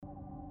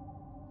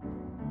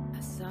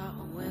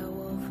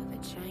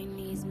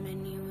Chinese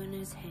menu in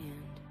his hand.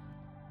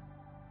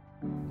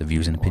 The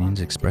views and opinions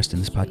expressed in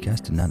this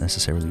podcast do not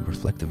necessarily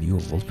reflect the view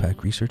of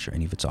Wolfpack Research or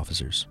any of its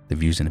officers. The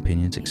views and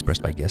opinions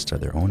expressed by guests are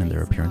their own, and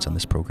their appearance on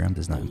this program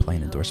does not imply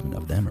an endorsement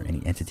of them or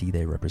any entity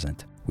they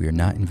represent. We are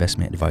not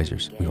investment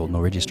advisors. We hold no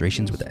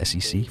registrations with the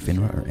SEC,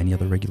 FINRA, or any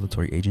other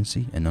regulatory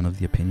agency, and none of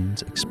the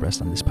opinions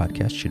expressed on this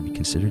podcast should be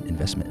considered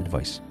investment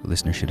advice. The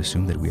listener should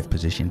assume that we have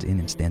positions in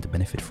and stand to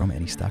benefit from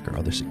any stock or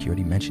other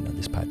security mentioned on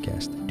this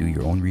podcast. Do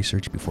your own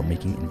research before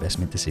making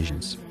investment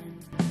decisions.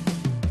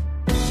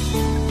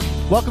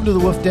 Welcome to the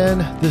Wolf Den.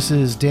 This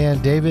is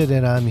Dan David,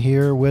 and I'm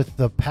here with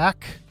the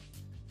pack.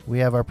 We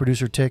have our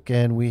producer, Tick,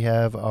 and we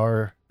have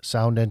our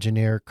sound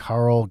engineer,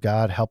 Carl.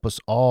 God help us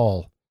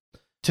all.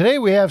 Today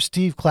we have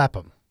Steve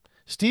Clapham.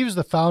 Steve is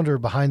the founder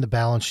behind the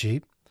balance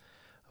sheet.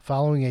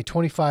 Following a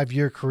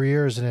 25-year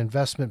career as an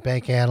investment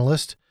bank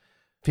analyst,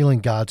 feeling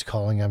God's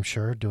calling, I'm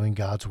sure, doing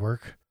God's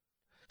work,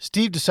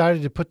 Steve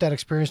decided to put that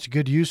experience to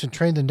good use and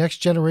train the next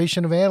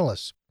generation of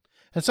analysts.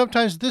 And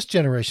sometimes this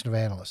generation of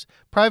analysts,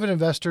 private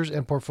investors,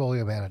 and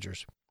portfolio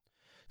managers.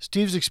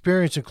 Steve's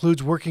experience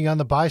includes working on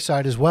the buy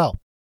side as well,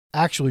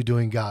 actually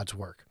doing God's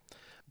work,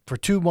 for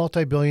two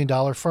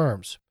multi-billion-dollar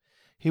firms.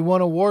 He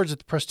won awards at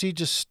the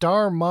prestigious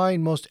Star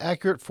Mine Most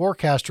Accurate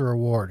Forecaster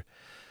Award.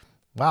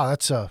 Wow,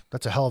 that's a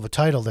hell of a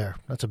title there.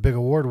 That's a big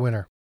award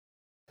winner.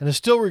 And is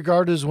still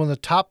regarded as one of the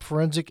top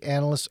forensic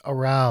analysts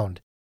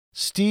around.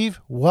 Steve,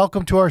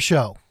 welcome to our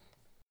show.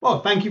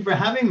 Well, thank you for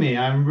having me.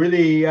 I'm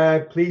really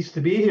pleased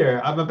to be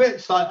here. I'm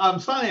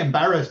slightly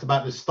embarrassed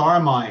about the Star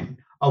Mine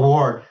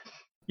Award.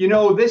 You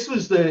know, this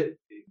was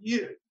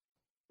you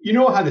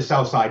know how the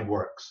sell side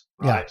works,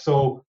 right? Yeah.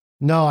 So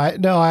No,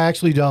 I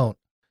actually don't.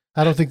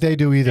 I don't think they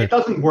do either. It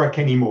doesn't work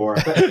anymore.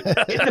 But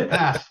in the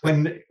past,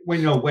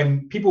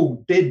 when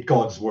people did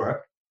God's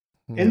work,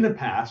 in the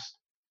past,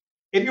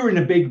 if you were in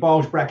a big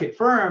bulge bracket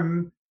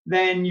firm,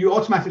 then you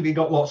automatically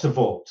got lots of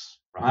votes.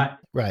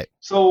 Right.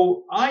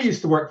 So I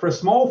used to work for a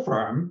small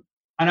firm,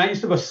 and I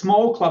used to have a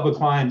small club of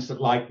clients that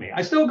liked me.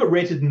 I still got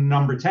rated in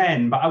number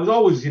 10, but I was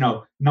always,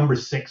 number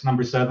 6,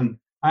 number 7.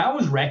 I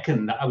always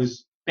reckoned that I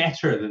was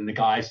better than the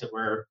guys that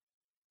were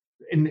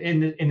in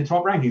the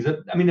top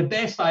rankings. I mean, the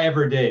best I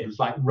ever did was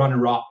like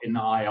runner-up in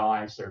the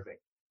II survey.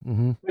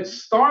 Mm-hmm. But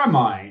Star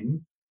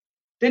Mine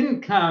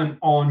didn't count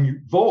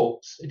on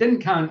votes. It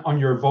didn't count on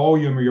your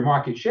volume or your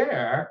market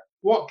share.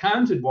 What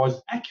counted was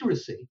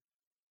accuracy.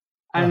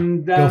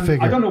 And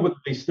I don't know whether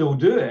they still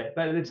do it,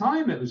 but at the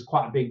time it was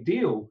quite a big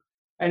deal.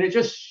 And it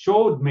just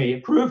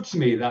it proved to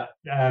me that,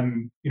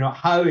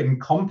 how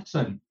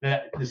incompetent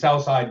the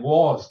sell side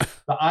was,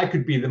 that I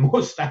could be the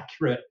most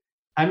accurate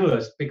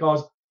analyst,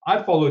 because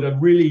I followed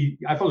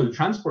the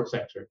transport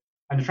sector.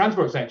 And the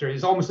transport sector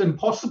is almost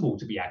impossible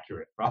to be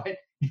accurate, right?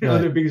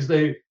 Because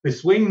the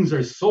swings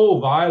are so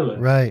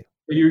violent. Right.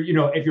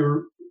 If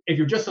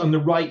you're just on the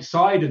right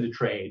side of the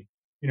trade,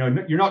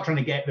 you're not trying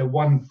to get the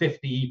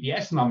 150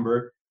 EPS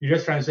number. You're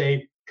just trying to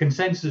say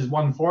consensus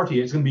 140.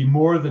 It's going to be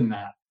more than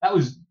that. That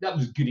was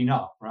good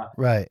enough, right?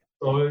 Right.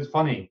 So it was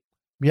funny.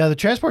 Yeah, the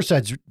transport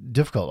side's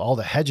difficult. All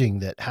the hedging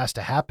that has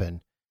to happen,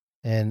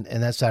 and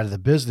that side of the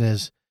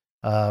business,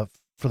 for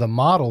the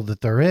model that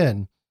they're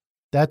in,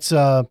 that's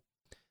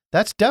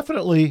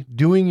definitely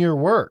doing your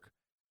work.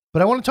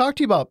 But I want to talk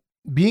to you about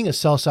being a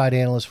sell side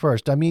analyst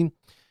first. I mean,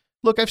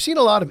 look, I've seen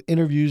a lot of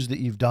interviews that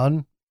you've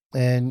done.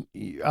 And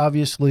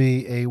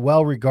obviously a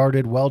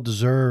well-regarded,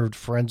 well-deserved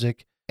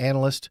forensic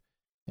analyst.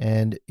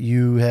 And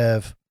you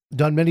have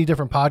done many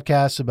different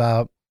podcasts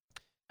about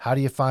how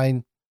do you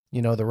find,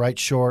 the right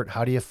short?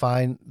 How do you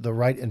find the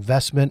right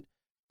investment?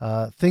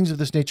 Things of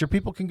this nature.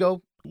 People can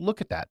go look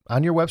at that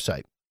on your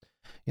website.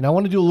 I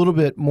want to do a little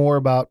bit more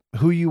about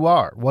who you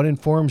are, what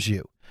informs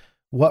you,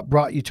 what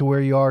brought you to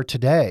where you are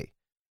today.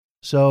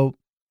 So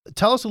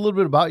tell us a little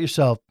bit about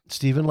yourself,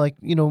 Stephen.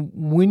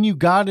 When you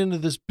got into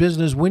this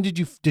business, when did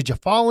you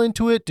fall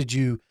into it? Did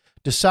you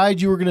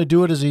decide you were going to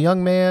do it as a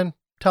young man?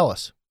 Tell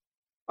us.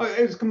 Oh,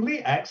 it was a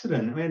complete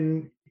accident. I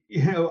mean,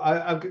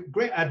 I've got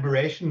great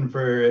admiration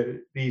for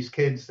these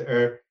kids that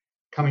are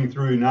coming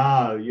through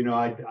now.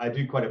 I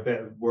do quite a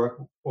bit of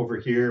work over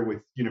here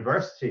with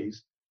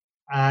universities,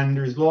 and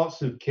there's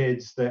lots of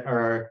kids that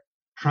are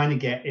trying to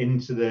get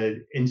into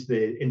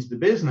the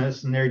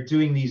business, and they're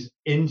doing these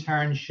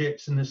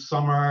internships in the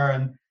summer,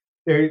 and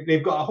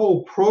they've got a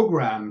whole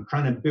program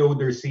trying to build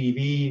their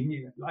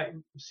CV.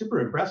 Super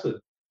impressive.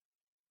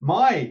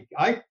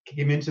 I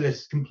came into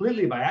this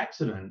completely by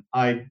accident.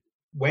 I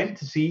went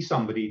to see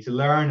somebody to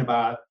learn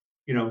about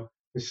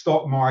the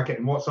stock market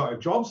and what sort of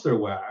jobs there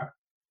were.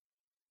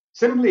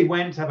 Simply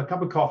went to have a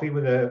cup of coffee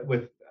with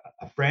a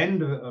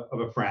friend of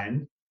a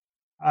friend,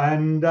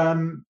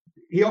 and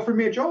he offered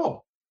me a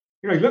job.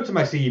 He looked at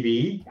my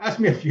CV,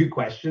 asked me a few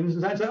questions,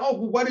 and I said, "Oh,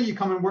 well, why don't you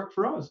come and work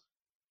for us?"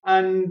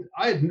 And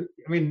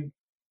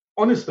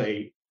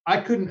honestly, I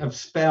couldn't have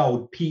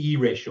spelled PE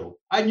ratio.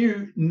 I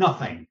knew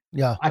nothing.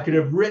 Yeah. I could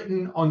have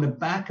written on the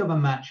back of a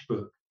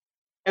matchbook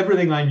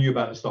everything I knew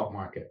about the stock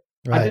market.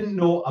 Right. I didn't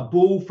know a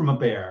bull from a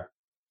bear.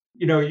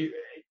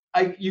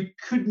 You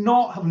could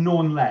not have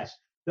known less.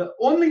 The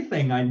only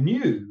thing I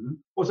knew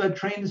was I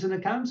trained as an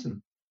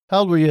accountant. How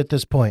old were you at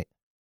this point?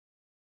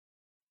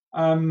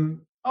 Early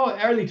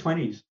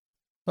 20s.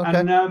 Okay.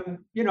 And,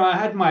 I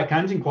had my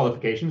accounting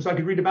qualifications, so I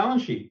could read a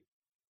balance sheet.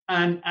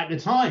 And at the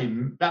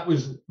time, that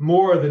was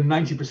more than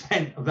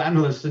 90% of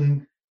analysts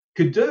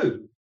could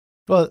do.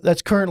 Well,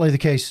 that's currently the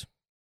case.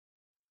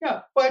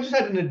 Yeah, well, I just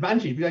had an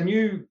advantage because I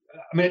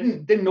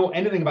didn't know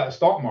anything about the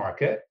stock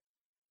market.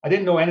 I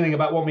didn't know anything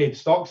about what made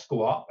stocks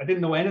go up. I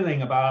didn't know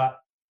anything about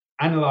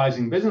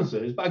analyzing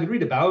businesses, but I could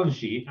read a balance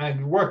sheet and I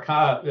could work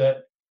out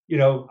that,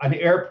 an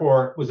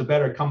airport was a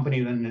better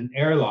company than an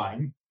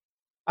airline.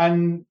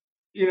 And,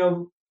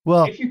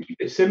 well, if you keep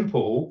it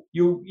simple,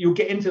 you'll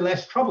get into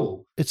less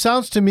trouble. It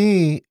sounds to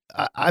me,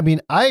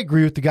 I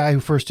agree with the guy who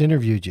first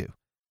interviewed you.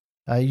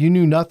 You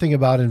knew nothing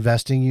about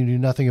investing. You knew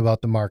nothing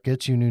about the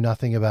markets. You knew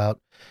nothing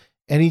about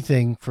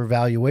anything for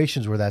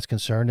valuations where that's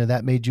concerned. And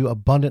that made you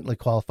abundantly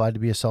qualified to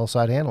be a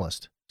sell-side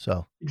analyst.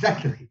 So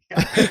exactly.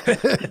 Yeah.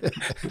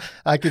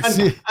 I could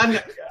see.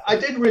 And I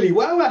did really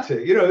well at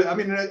it.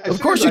 Of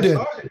course you did.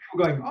 Started,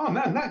 people going, oh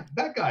man,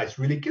 that guy's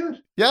really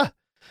good. Yeah.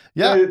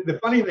 Yeah. The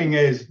funny thing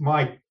is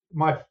my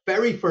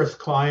very first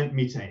client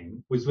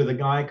meeting was with a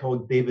guy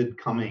called David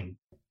Cumming,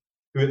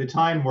 who at the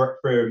time worked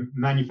for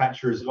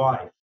Manufacturers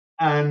Life.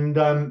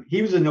 And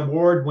he was an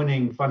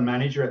award-winning fund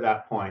manager at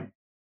that point.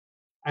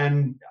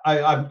 And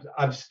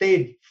I've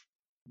stayed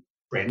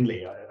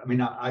friendly.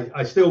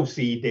 I still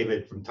see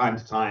David from time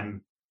to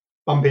time,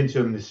 bump into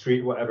him in the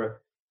street,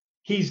 whatever.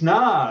 He's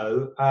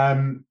now,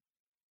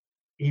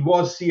 he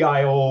was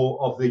CIO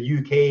of the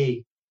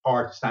UK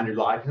part of Standard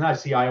Life, and now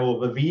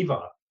CIO of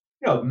Aviva,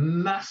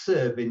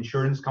 massive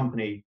insurance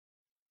company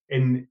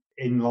in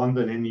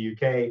London, in the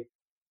UK.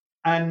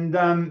 And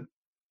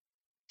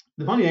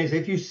the funny thing is,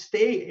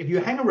 if you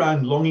hang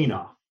around long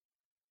enough,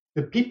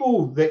 the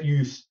people that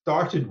you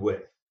started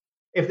with,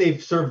 if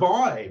they've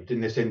survived in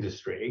this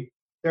industry,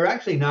 they're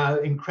actually now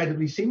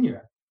incredibly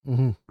senior.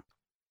 Mm-hmm.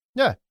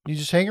 Yeah, you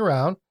just hang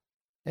around,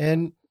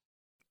 and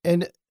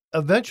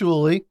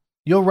eventually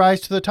you'll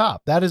rise to the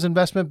top. That is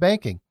investment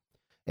banking.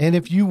 And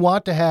if you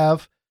want to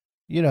have,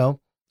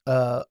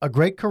 a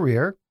great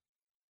career,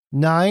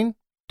 9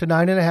 to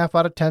 9.5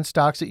 out of 10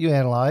 stocks that you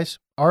analyze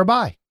are a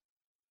buy.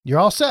 You're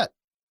all set.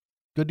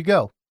 Good to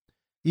go.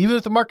 Even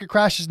if the market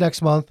crashes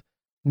next month,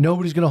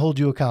 nobody's going to hold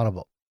you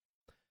accountable.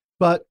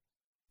 But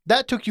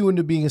that took you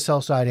into being a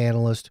sell-side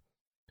analyst.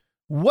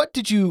 What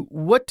did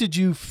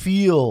you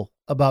feel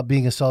about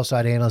being a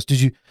sell-side analyst?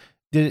 Did you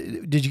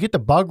get the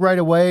bug right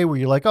away where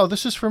you're like, oh,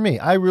 this is for me.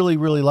 I really,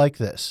 really like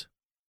this?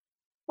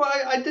 Well,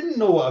 I didn't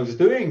know what I was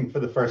doing for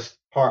the first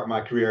part of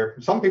my career.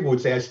 Some people would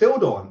say I still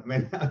don't.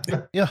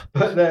 Yeah.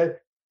 But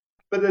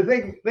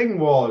the thing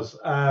was,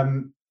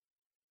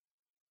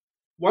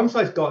 once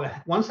I got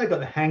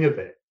the hang of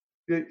it,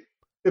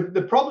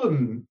 the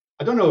problem,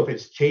 I don't know if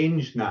it's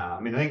changed now.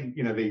 I think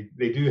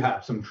they do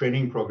have some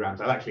training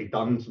programs. I've actually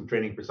done some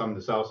training for some of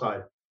the sell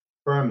side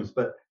firms,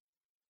 but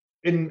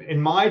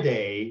in my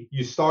day,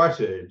 you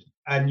started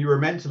and you were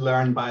meant to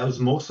learn by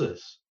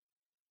osmosis.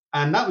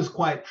 And that was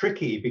quite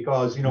tricky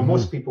because,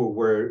 most people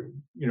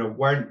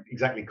weren't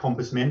exactly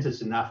compos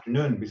mentis in the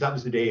afternoon, because that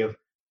was the day of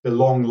the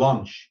long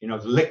lunch, the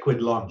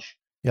liquid lunch.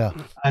 Yeah.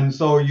 And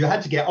so you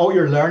had to get all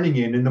your learning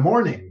in the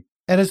morning.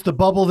 And it's the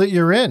bubble that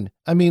you're in.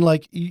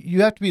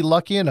 You have to be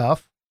lucky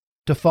enough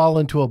to fall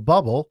into a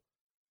bubble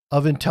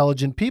of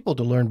intelligent people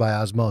to learn by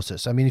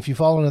osmosis. If you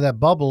fall into that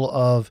bubble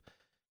of,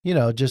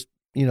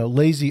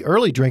 lazy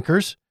early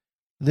drinkers,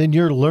 then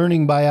your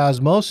learning by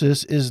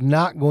osmosis is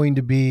not going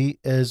to be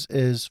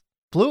as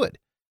fluid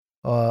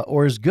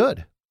or as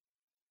good.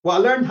 Well, I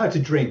learned how to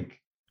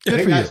drink.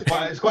 Good for you.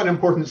 It's quite an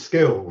important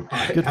skill.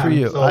 Right? Good for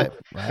you. So,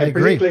 I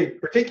agree.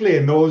 Particularly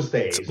in those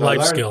days,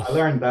 I skill.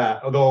 learned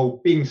that,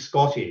 although being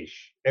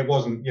Scottish, it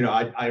wasn't,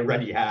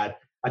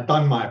 I'd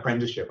done my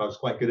apprenticeship. I was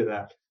quite good at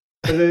that.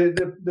 But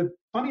the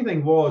funny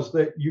thing was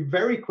that you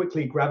very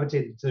quickly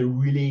gravitated to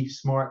really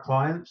smart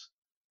clients.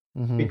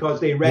 Mm-hmm. Because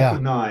they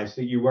recognized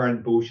that you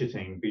weren't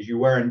bullshitting, because you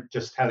weren't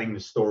just telling the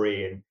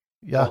story and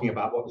talking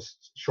about what the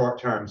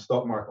short-term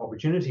stock market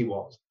opportunity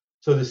was.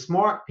 So the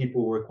smart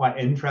people were quite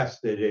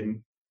interested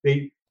in,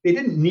 they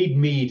didn't need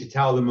me to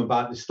tell them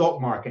about the stock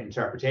market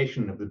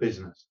interpretation of the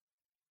business.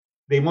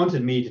 They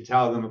wanted me to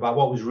tell them about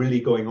what was really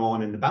going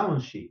on in the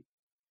balance sheet.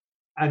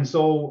 And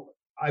so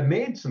I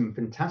made some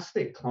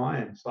fantastic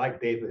clients like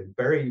David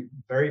very,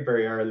 very,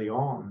 very early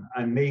on.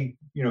 And they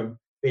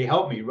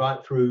helped me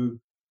right through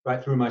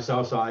my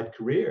sell side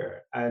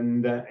career.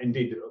 And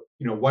indeed,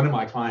 one of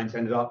my clients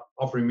ended up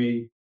offering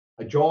me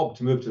a job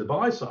to move to the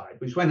buy side,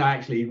 which is when I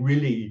actually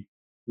really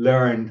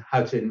learned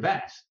how to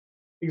invest.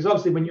 Because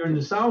obviously when you're in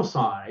the sell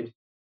side,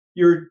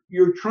 you're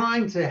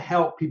trying to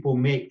help people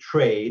make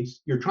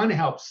trades. You're trying to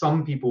help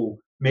some people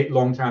make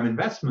long-term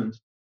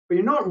investments, but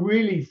you're not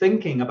really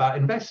thinking about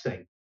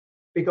investing,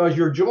 because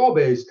your job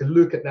is to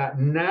look at that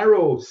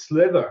narrow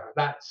sliver,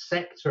 that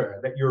sector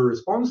that you're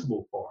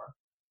responsible for,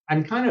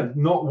 and kind of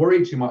not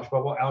worry too much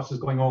about what else is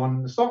going on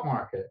in the stock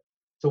market.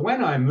 So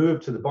when I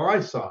moved to the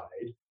buy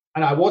side,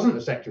 and I wasn't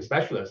a sector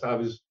specialist, I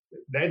was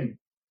then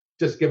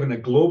just given a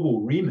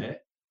global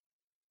remit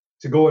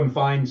to go and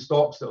find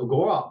stocks that will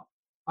go up.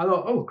 I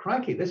thought, oh,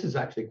 crikey, this is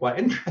actually quite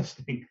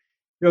interesting.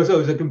 So it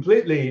was a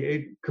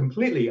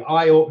completely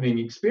eye-opening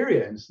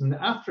experience. And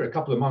after a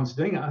couple of months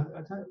doing it,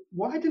 I thought,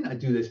 why didn't I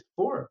do this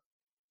before?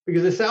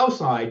 Because the sell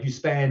side, you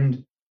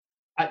spend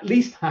at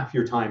least half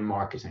your time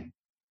marketing.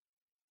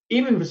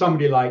 Even for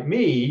somebody like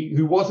me,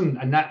 who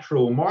wasn't a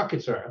natural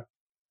marketer,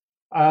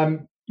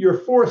 you're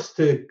forced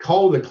to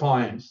call the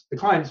clients. The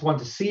clients want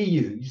to see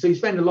you. So you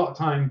spend a lot of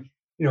time,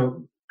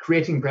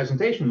 creating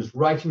presentations,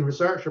 writing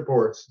research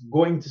reports,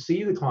 going to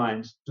see the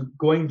clients,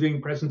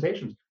 doing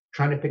presentations,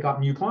 trying to pick up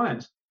new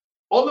clients,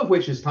 all of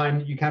which is time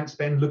that you can't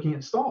spend looking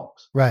at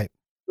stocks. Right.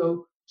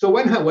 So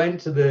when I went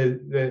to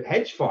the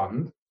hedge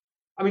fund,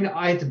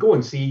 I had to go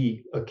and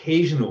see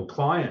occasional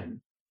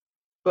client,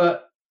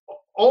 but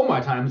all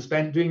my time was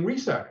spent doing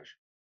research.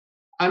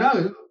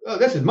 And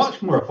this is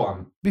much more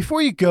fun.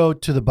 Before you go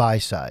to the buy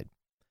side,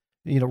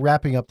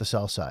 wrapping up the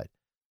sell side,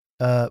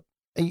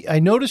 I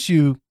notice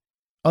you,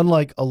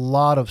 unlike a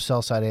lot of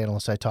sell side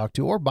analysts I talk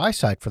to, or buy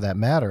side for that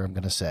matter, I'm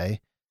going to say,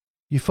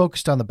 you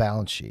focused on the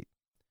balance sheet.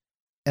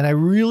 And I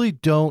really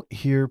don't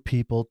hear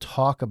people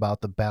talk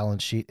about the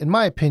balance sheet, in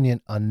my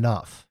opinion,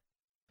 enough.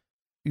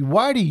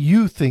 Why do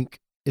you think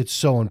it's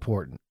so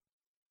important?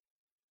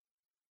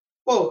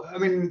 Well,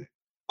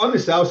 on the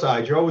sell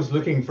side, you're always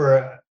looking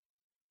for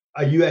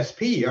a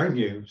USP, aren't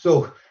you?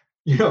 So,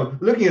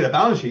 looking at the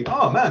balance sheet,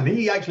 oh man,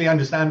 he actually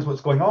understands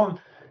what's going on.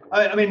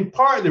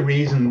 Part of the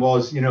reason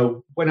was,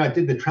 when I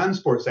did the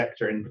transport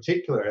sector in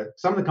particular,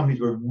 some of the companies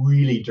were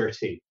really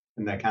dirty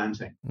in their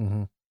accounting.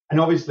 Mm-hmm. And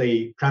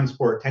obviously,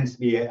 transport tends to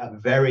be a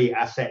very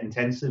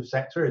asset-intensive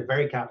sector. It's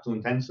very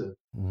capital-intensive.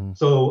 Mm-hmm.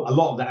 So a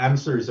lot of the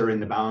answers are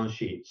in the balance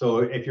sheet. So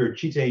if you're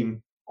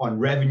cheating on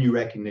revenue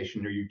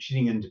recognition or you're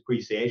cheating in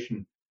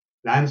depreciation,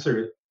 the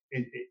answer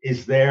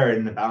is there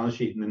in the balance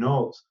sheet and the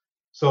notes.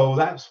 So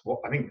that's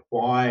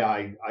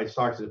why I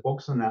started to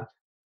focus on that.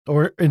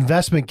 Or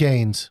investment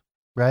gains,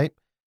 right?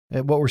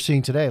 What we're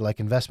seeing today, like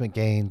investment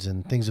gains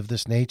and things of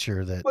this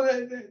nature. That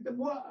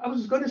what I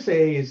was going to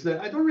say is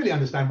that I don't really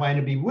understand why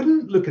anybody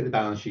wouldn't look at the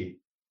balance sheet.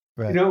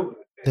 Right.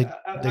 They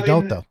I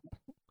don't though.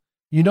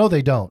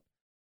 They don't.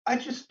 I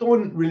just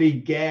don't really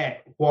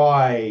get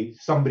why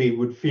somebody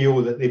would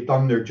feel that they've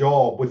done their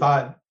job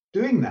without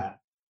doing that.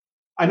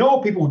 I know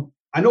people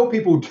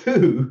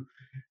do.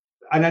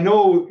 And I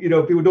know,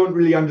 people don't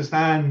really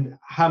understand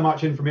how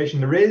much information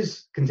there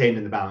is contained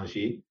in the balance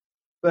sheet,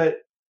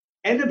 but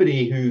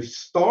anybody who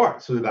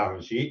starts with a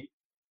balance sheet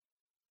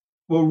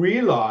will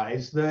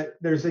realize that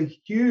there's a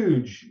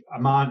huge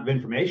amount of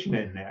information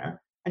in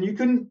there, and you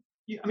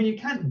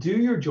can't do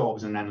your job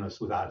as an analyst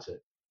without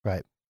it.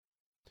 Right.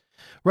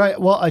 Right.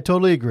 Well, I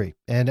totally agree.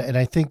 And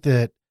I think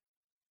that,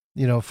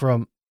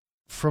 from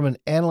an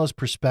analyst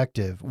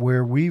perspective,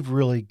 where we've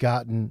really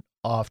gotten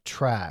off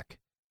track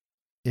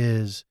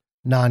is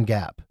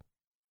non-GAAP,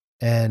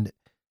 and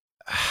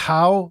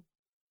how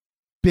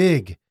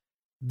big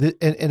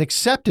and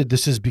accepted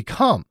this has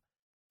become.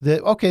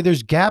 That, okay,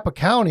 there's GAAP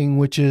accounting,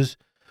 which is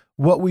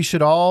what we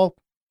should all,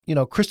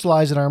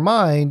 crystallize in our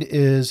mind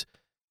is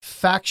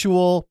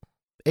factual,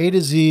 A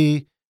to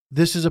Z.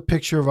 This is a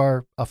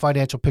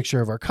financial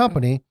picture of our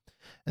company.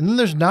 And then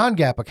there's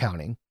non-GAAP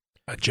accounting.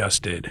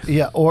 Adjusted.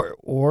 Yeah.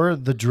 Or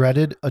the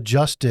dreaded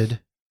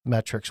adjusted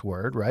metrics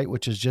word, right?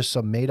 Which is just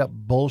some made up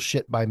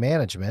bullshit by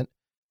management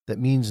that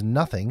means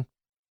nothing.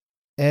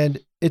 And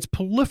it's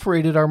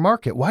proliferated our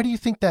market. Why do you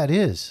think that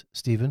is,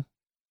 Stephen?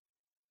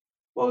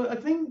 Well, I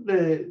think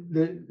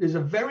there's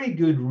a very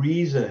good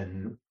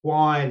reason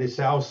why the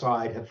sell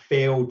side have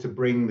failed to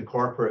bring the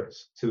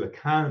corporates to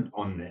account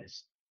on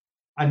this.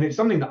 And it's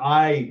something that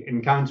I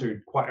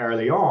encountered quite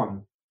early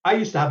on. I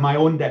used to have my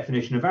own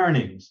definition of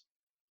earnings.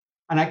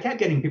 And I kept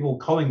getting people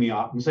calling me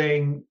up and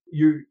saying,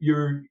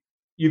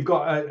 you've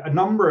got a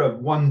number of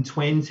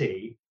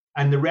 120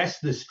 and the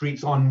rest of the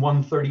street's on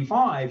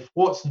 135.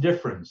 What's the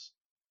difference?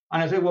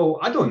 And I say, well,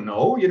 I don't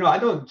know. I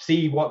don't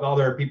see what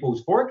other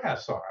people's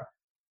forecasts are.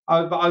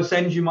 But I'll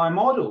send you my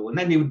model. And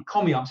then they would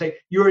call me up and say,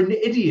 you're an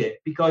idiot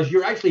because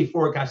you're actually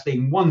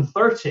forecasting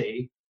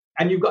 130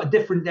 and you've got a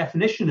different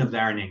definition of the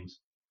earnings.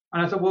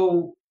 And I said,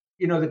 well,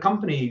 the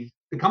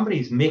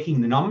company's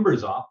making the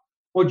numbers up.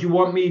 Or do you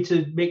want me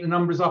to make the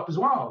numbers up as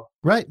well?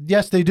 Right.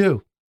 Yes, they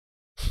do.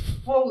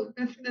 Well,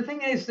 the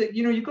thing is that,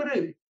 you've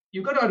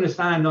got to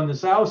understand on the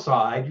sell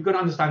side, you've got to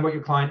understand what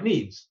your client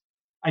needs.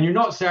 And you're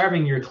not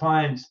serving your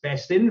client's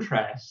best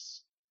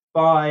interests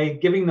by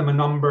giving them a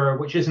number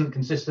which isn't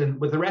consistent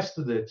with the rest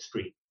of the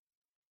street.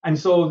 And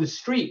so the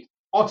street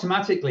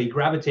automatically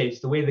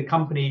gravitates the way the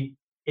company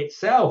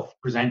itself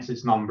presents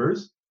its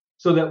numbers,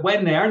 so that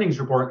when the earnings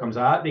report comes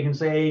out, they can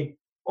say,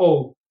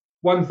 oh,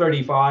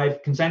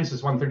 135,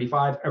 consensus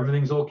 135,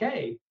 everything's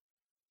okay.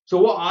 So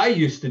what I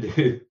used to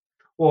do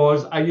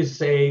was I used to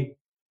say,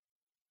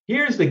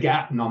 here's the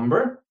GAAP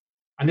number,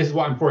 and this is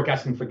what I'm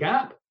forecasting for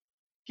GAAP.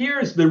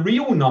 Here's the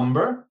real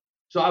number.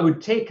 So I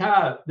would take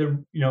out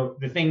the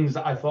things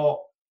that I thought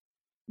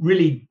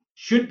really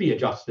should be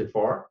adjusted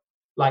for,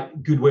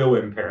 like goodwill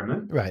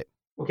impairment. Right.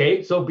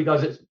 Okay, so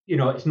because it's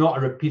it's not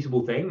a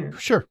repeatable thing.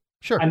 Sure.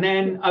 And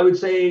then I would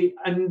say,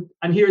 and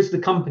here's the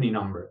company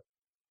number.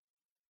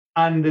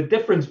 And the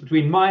difference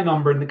between my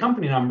number and the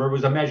company number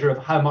was a measure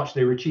of how much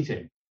they were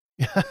cheating.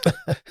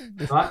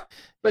 Right?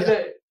 But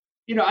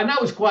and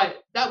that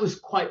was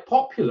quite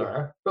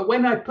popular. But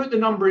when I put the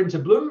number into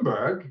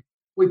Bloomberg,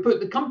 we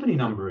put the company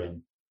number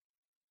in.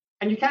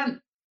 And you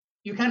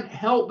can't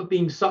help but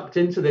being sucked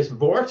into this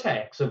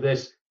vortex of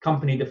this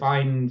company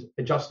defined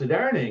adjusted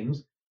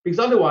earnings, because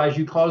otherwise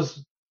you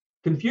cause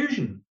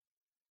confusion.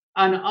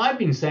 And I've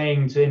been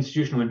saying to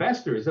institutional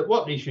investors that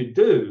what they should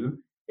do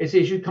is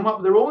they should come up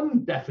with their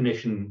own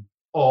definition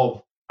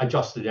of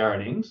adjusted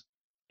earnings,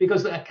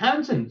 because the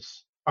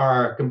accountants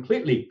are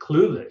completely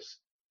clueless.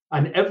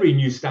 And every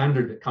new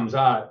standard that comes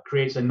out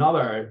creates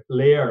another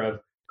layer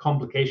of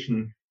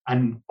complication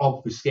and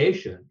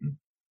obfuscation.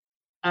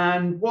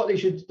 And what they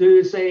should do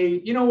is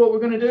say, you know what we're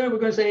going to do? We're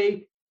going to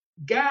say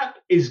GAAP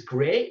is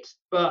great,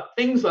 but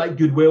things like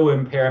goodwill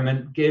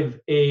impairment give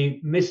a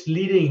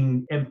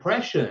misleading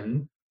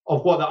impression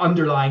of what the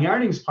underlying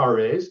earnings power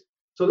is.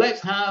 So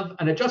let's have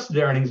an adjusted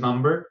earnings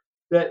number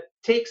that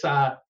takes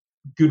that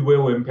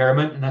goodwill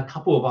impairment and a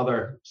couple of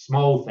other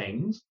small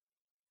things.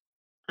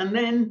 And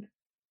then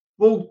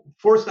we'll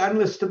force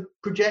analysts to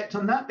project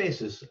on that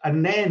basis.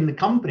 And then the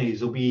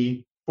companies will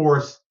be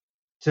forced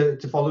to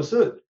follow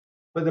suit.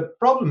 But the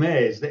problem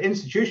is that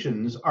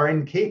institutions are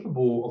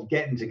incapable of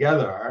getting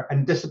together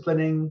and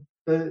disciplining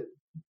the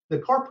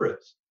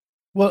corporates.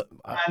 Well,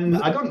 and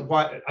I don't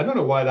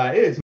know why that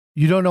is.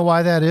 You don't know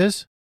why that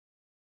is?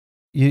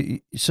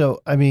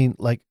 So, I mean,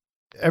 like,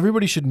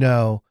 everybody should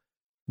know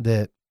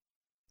that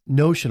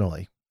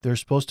notionally there's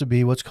supposed to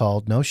be what's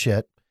called, no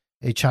shit,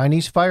 a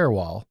Chinese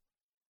firewall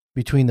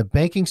between the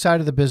banking side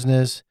of the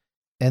business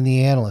and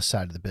the analyst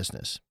side of the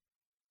business.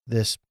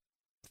 This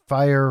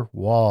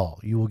firewall,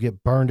 you will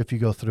get burned if you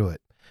go through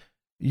it.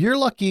 You're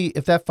lucky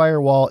if that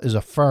firewall is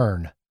a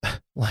fern,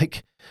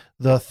 like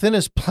the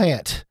thinnest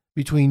plant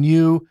between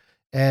you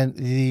and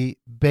the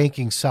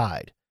banking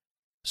side.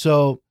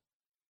 So,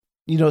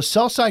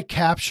 sell side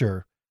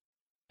capture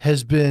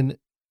has been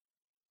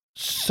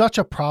such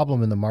a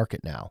problem in the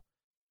market now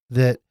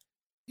that,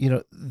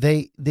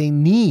 they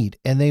need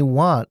and they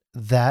want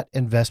that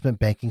investment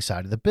banking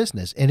side of the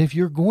business. And if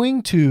you're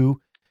going to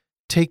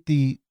take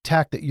the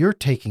tack that you're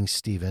taking,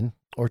 Stephen,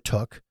 or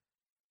took,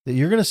 that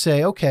you're going to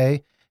say,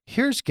 okay,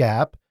 here's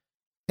GAAP,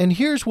 and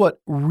here's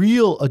what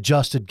real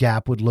adjusted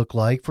GAAP would look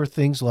like for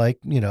things like,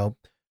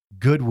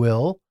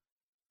 goodwill,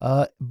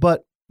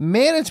 but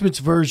management's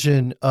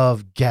version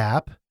of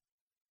GAAP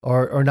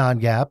or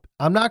non-GAAP,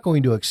 I'm not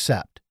going to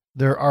accept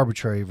their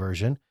arbitrary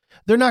version.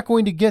 They're not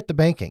going to get the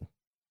banking.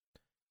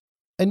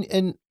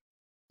 And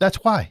that's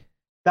why.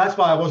 That's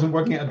why I wasn't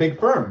working at a big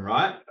firm,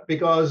 right?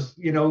 Because,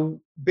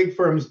 big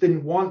firms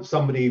didn't want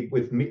somebody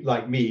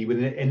like me with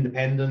an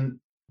independent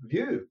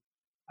view.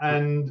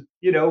 And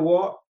you know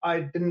what?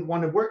 I didn't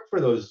want to work for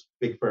those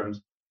big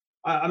firms.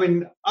 I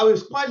mean, I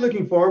was quite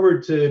looking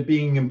forward to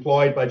being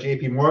employed by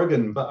JP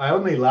Morgan, but I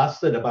only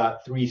lasted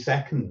about 3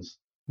 seconds.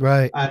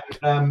 Right.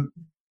 And,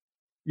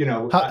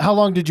 how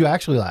long did you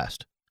actually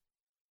last?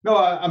 No,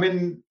 I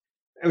mean,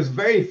 it was a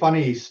very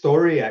funny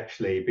story,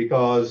 actually,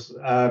 because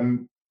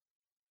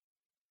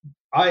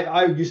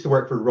I used to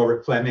work for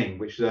Robert Fleming,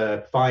 which is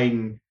a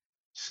fine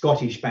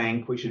Scottish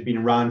bank which had been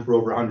around for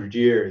over 100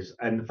 years.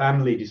 And the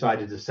family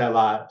decided to sell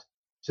out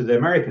to the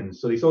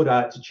Americans. So they sold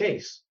out to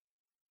Chase.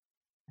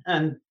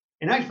 And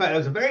in actual fact, it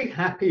was a very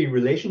happy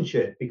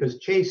relationship because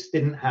Chase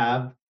didn't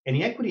have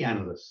any equity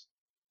analysts.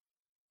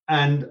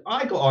 And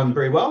I got on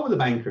very well with the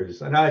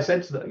bankers. And I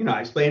said to them,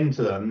 I explained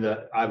to them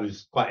that I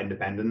was quite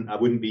independent. I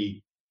wouldn't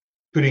be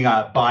putting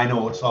out buy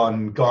notes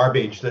on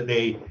garbage that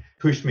they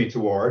pushed me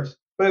towards.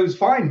 But it was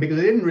fine because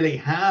I didn't really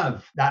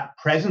have that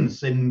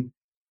presence in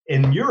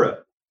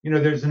Europe.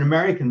 There's an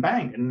American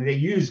bank, and they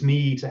used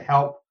me to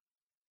help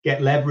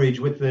get leverage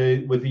with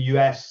the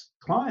US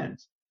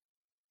clients.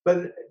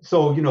 But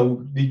so,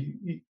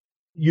 the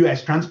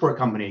US transport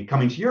company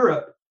coming to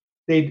Europe,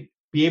 they'd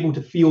be able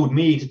to field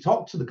me to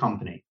talk to the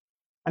company.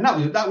 And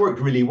that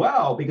worked really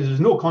well because there's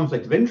no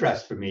conflict of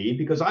interest for me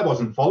because I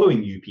wasn't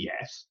following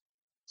UPS.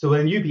 So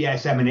when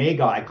UPS M&A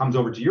guy comes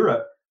over to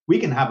Europe, we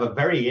can have a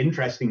very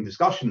interesting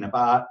discussion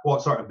about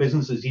what sort of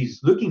businesses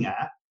he's looking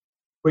at,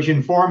 which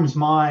informs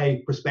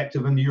my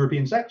perspective in the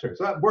European sector.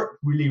 So that worked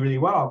really, really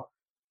well.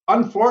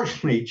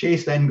 Unfortunately,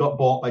 Chase then got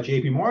bought by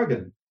JP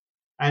Morgan.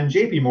 And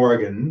JP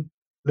Morgan,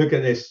 look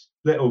at this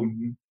little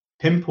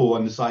pimple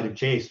on the side of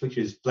Chase, which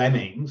is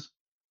Fleming's.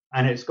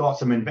 And it's got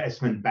some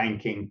investment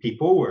banking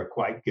people who are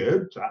quite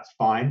good, so that's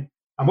fine.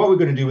 And what we're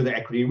going to do with the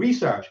equity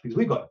research, because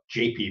we've got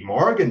JP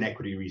Morgan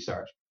equity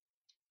research.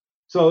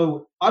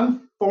 So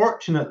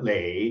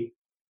unfortunately,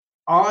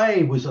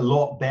 I was a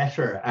lot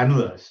better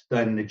analyst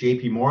than the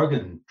JP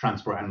Morgan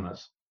transport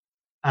analyst.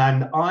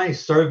 And I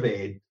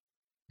surveyed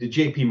the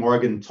JP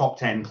Morgan top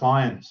 10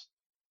 clients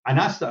and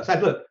asked us, I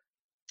said, look,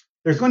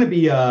 there's going to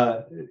be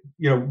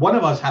one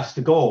of us has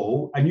to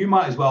go, and you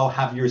might as well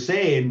have your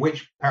say in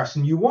which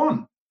person you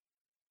want.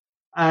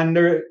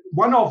 And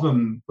one of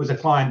them was a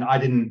client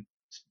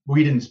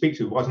we didn't speak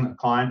to, wasn't a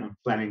client of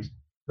Fleming's.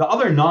 The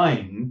other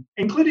 9,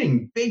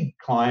 including big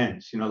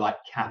clients, like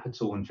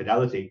Capital and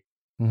Fidelity,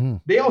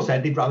 they all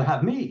said they'd rather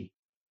have me.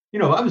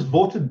 I was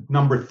voted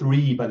number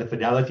 3 by the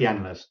Fidelity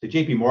analyst. The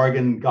JP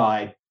Morgan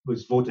guy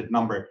was voted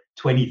number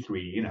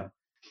 23,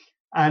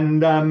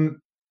 And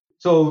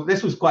so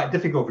this was quite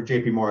difficult for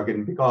JP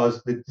Morgan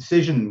because the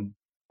decision,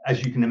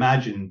 as you can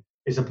imagine,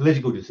 is a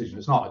political decision.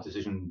 It's not a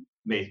decision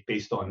made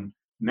based on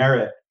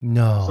merit.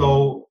 No.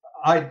 So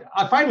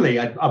I finally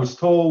was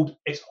told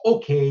it's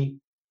okay,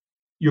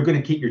 you're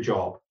going to keep your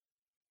job.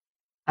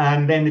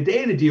 And then the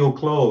day the deal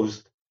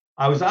closed,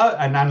 I was at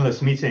an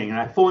analyst meeting and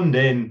I phoned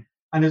in,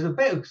 and there's a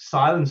bit of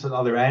silence at the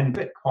other end, a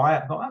bit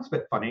quiet. I thought, that's a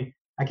bit funny.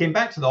 I came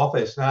back to the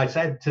office and I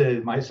said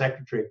to my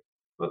secretary,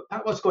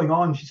 what's going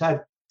on? She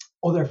said,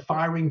 oh, they're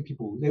firing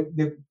people.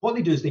 What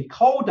they do is they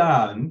call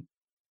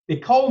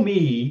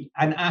me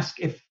and ask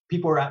if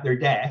people are at their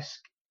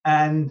desk,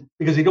 and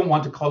because they don't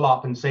want to call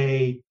up and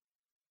say,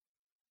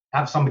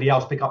 have somebody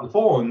else pick up the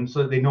phone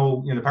so that they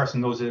know, the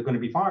person knows they're going to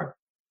be fired.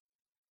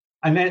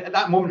 And then at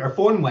that moment, her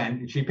phone went,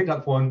 and she picked up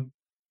the phone,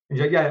 and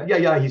she said,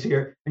 yeah, he's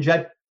here. And she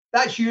said,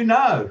 that's you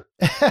now.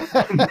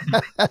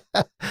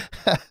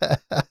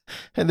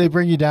 And they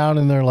bring you down,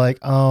 and they're like,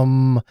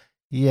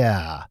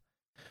 yeah,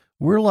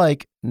 we're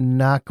like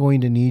not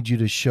going to need you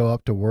to show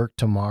up to work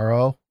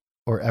tomorrow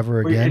or ever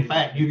again. In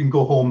fact, you can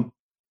go home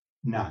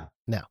now.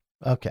 No.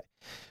 Okay.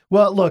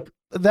 Well, look,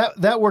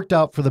 that worked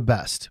out for the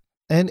best.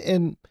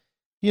 And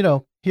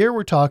here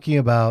we're talking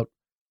about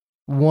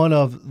one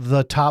of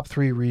the top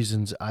 3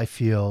 reasons I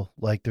feel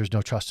like there's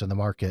no trust in the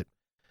market,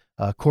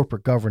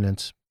 corporate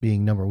governance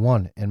being number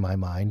 1 in my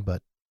mind,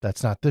 but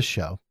that's not this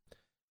show.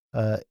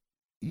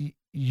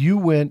 You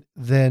went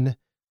then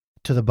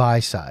to the buy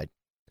side,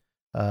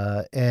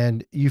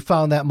 and you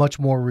found that much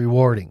more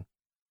rewarding,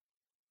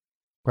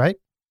 right?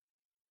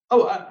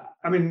 Oh,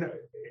 I mean,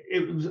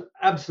 it was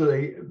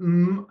absolutely.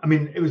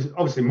 It was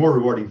obviously more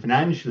rewarding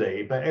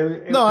financially, but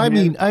I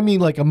mean,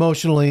 like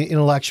emotionally,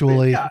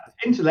 intellectually. Yeah,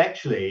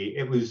 intellectually,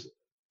 it was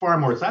far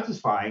more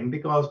satisfying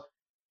because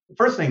the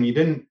first thing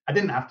I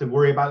didn't have to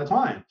worry about the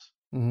clients.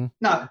 Mm-hmm.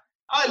 Now,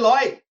 I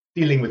like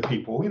dealing with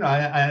people,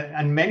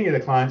 and many of the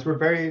clients were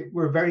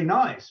very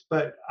nice,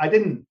 but I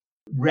didn't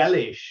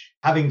relish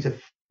having to,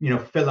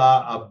 fill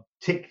out a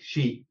tick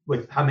sheet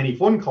with how many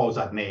phone calls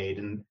I've made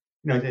and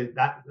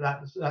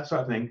that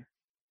sort of thing.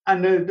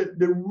 And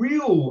the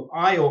real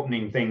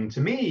eye-opening thing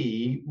to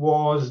me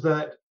was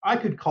that I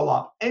could call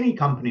up any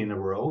company in the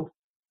world.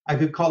 I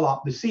could call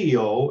up the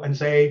CEO and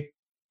say,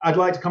 I'd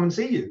like to come and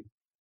see you.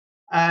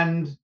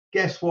 And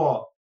guess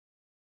what?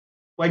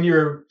 When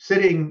you're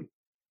sitting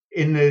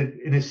in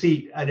a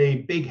seat at a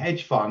big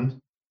hedge fund,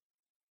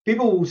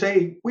 people will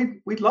say,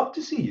 we'd love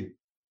to see you.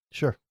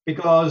 Sure.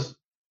 Because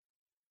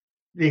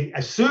they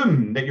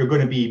assume that you're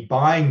going to be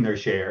buying their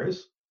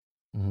shares.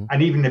 Mm-hmm.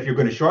 And even if you're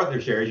going to short their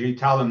shares, you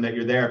tell them that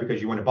you're there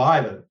because you want to buy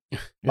them,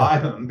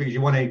 because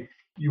you want to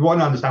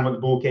understand what the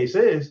bull case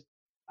is.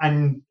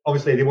 And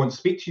obviously they won't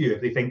speak to you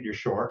if they think you're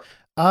short.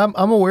 I'm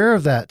aware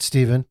of that,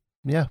 Stephen.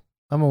 Yeah,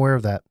 I'm aware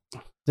of that.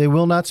 They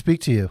will not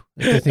speak to you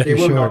if they think you're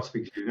short. They will not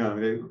speak to you.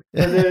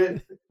 No.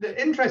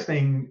 The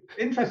interesting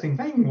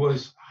thing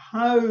was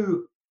how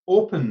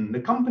open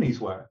the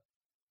companies were.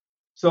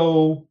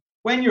 So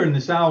when you're in the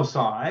sell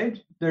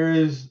side, there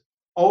is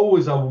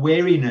always a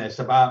wariness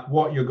about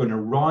what you're going to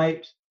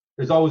write.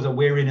 There's always a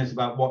wariness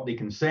about what they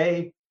can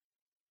say.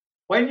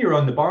 When you're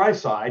on the buy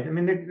side,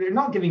 they're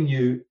not giving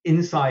you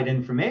inside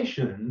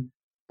information,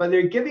 but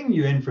they're giving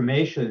you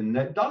information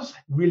that does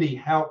really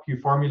help you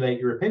formulate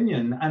your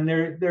opinion, and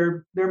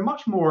they're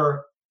much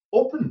more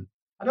open.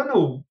 I don't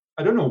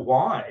know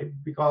why,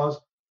 because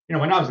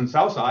when I was in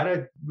sell side,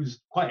 I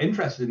was quite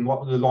interested in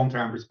what the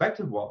long-term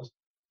perspective was.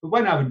 But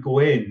when I would go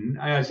in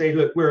and I'd say,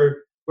 look,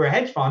 we're a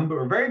hedge fund, but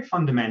we're very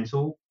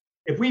fundamental.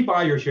 If we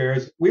buy your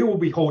shares, we will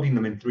be holding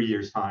them in 3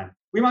 years' time.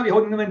 We might be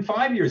holding them in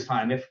 5 years'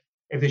 time if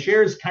the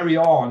shares carry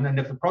on and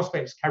if the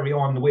prospects carry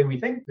on the way we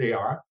think they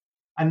are.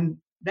 And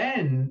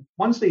then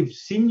once they've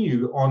seen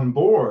you on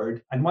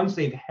board and once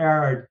they've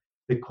heard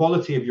the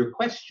quality of your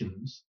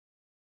questions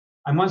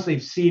and once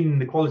they've seen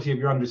the quality of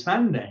your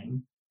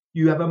understanding,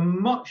 you have a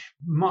much,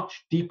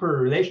 much deeper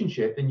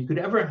relationship than you could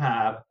ever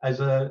have as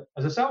a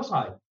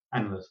sell-side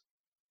analyst.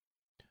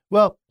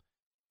 Well,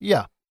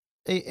 yeah.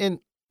 And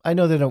I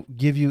know they don't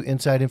give you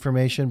inside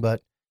information,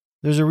 but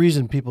there's a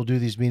reason people do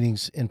these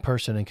meetings in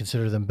person and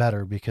consider them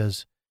better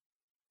because,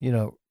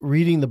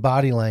 reading the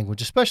body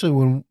language, especially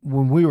when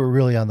we were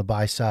really on the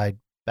buy side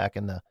back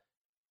in the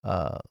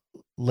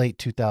late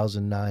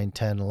 2009,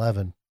 10,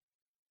 11,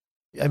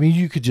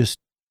 you could just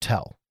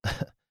tell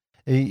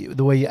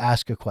the way you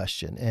ask a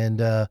question.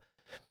 And,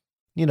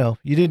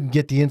 you didn't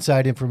get the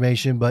inside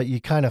information, but you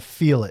kind of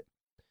feel it.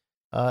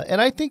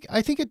 And I think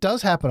it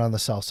does happen on the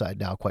sell side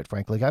now, quite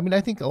frankly.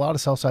 I think a lot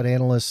of sell side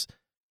analysts,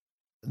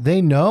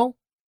 they know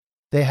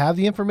they have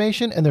the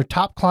information and their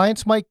top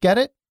clients might get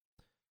it,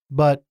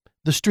 but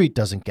the street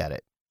doesn't get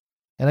it.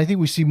 And I think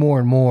we see more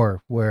and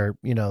more where,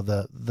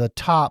 the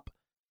top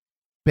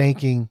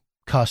banking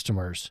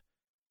customers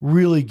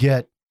really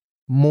get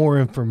more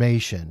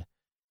information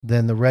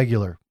than the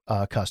regular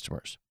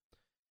customers.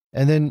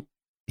 And then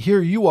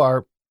here you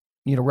are,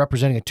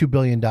 representing a $2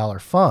 billion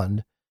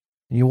fund,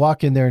 and you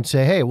walk in there and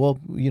say, hey, well,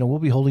 we'll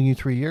be holding you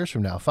 3 years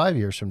from now, 5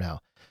 years from now.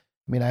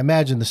 I mean, I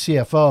imagine the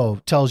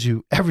CFO tells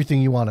you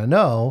everything you want to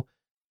know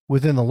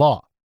within the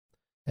law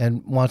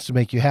and wants to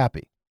make you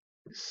happy.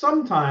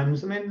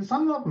 Sometimes,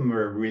 some of them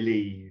are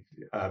really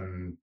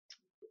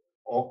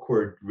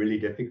awkward, really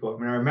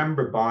difficult. I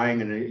remember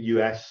buying a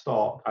US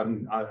stock.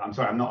 I'm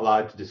sorry, I'm not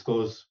allowed to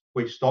disclose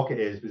which stock it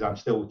is because I'm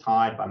still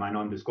tied by my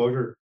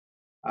non-disclosure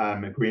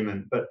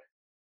agreement. But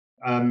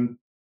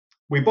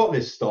we bought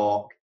this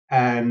stock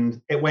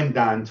and it went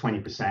down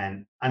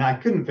 20%, and I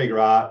couldn't figure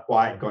out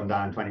why it had gone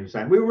down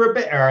 20%. We were a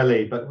bit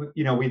early, but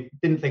we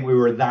didn't think we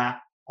were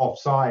that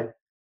offside.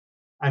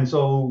 And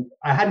so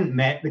I hadn't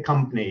met the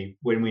company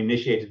when we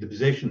initiated the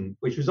position,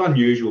 which was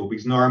unusual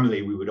because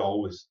normally we would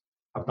always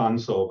have done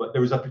so. But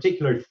there was a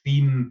particular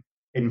theme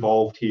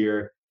involved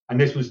here,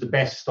 and this was the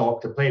best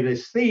stock to play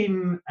this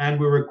theme. And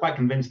we were quite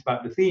convinced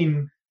about the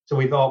theme. So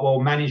we thought, well,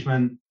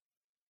 management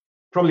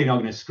probably not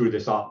going to screw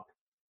this up.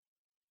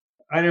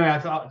 Anyway,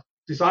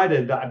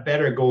 decided that I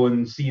better go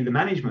and see the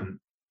management.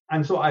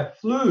 And so I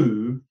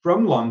flew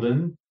from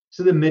London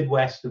to the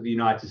Midwest of the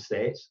United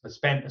States.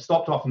 I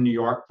stopped off in New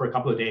York for a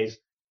couple of days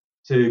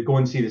to go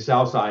and see the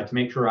sell side to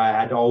make sure I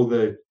had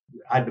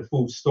the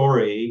full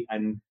story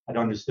and had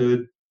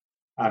understood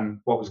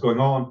what was going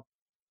on.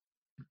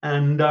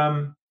 And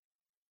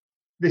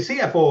the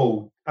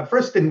CFO at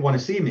first didn't want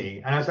to see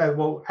me, and I said,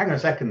 "Well, hang on a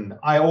second.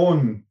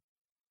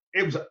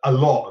 It was a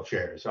lot of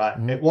shares, right?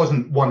 Mm-hmm. It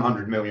wasn't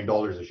 $100 million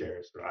of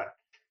shares, right?"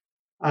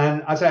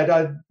 And I said,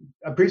 "I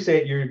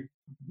appreciate you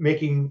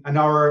making an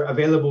hour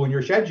available in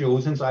your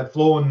schedule since I've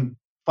flown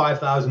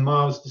 5,000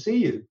 miles to see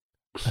you."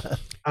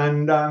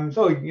 And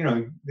so,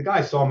 the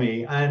guy saw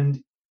me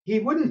and he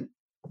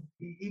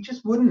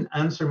just wouldn't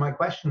answer my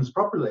questions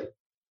properly.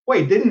 What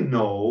he didn't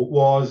know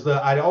was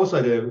that I'd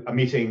also had a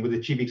meeting with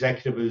the chief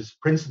executive of his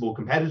principal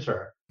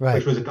competitor, right,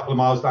 which was a couple of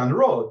miles down the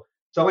road.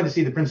 So I went to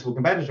see the principal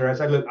competitor. I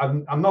said, "Look,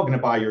 I'm not going to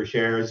buy your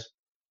shares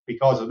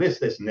because of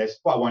this, and this.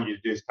 What I want you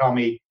to do is tell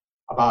me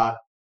about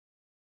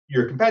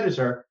your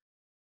competitor.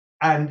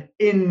 And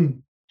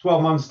in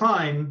 12 months'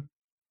 time,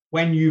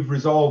 when you've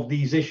resolved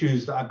these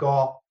issues that I've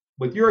got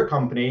with your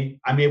company,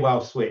 I may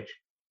well switch."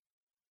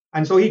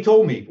 And so he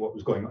told me what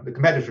was going on. The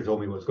competitor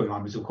told me what was going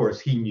on because, of course,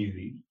 he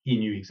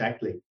knew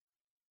exactly.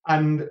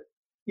 And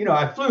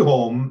I flew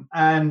home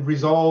and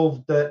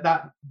resolved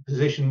that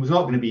position was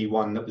not going to be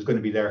one that was going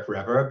to be there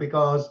forever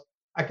because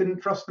I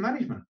couldn't trust the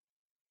management.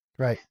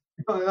 Right.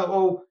 I thought,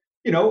 well,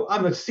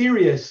 I'm a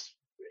serious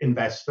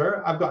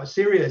investor. I've got a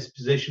serious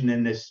position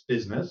in this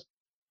business.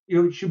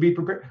 You should be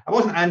prepared. I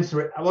wasn't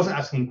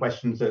asking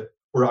questions that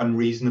were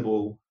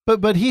unreasonable.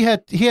 But he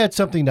had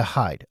something to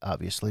hide,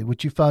 obviously,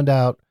 which you found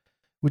out,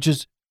 which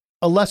is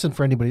a lesson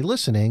for anybody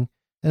listening.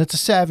 And it's a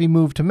savvy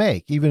move to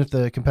make. Even if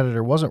the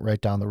competitor wasn't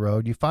right down the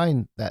road, you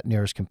find that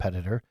nearest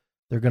competitor.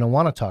 They're going to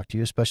want to talk to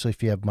you, especially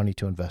if you have money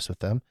to invest with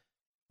them.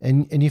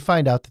 And you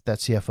find out that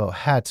CFO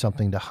had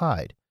something to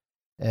hide.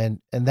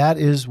 And that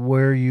is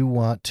where you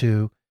want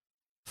to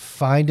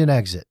find an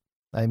exit.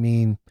 I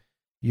mean,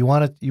 you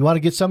want to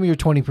get some of your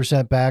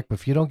 20% back, but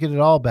if you don't get it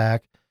all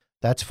back,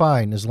 that's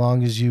fine as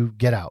long as you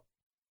get out.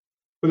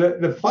 Well,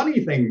 the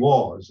funny thing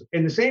was,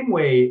 in the same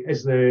way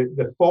as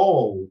the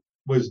fall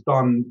was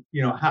done,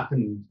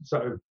 happened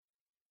sort of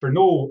for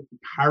no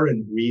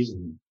apparent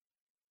reason,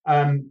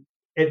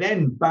 it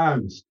then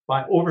bounced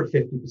by over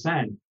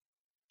 50%.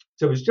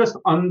 So it was just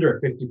under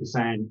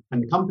 50%,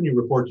 and the company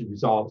reported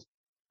results,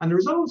 and the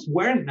results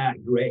weren't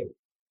that great.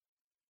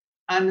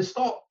 And the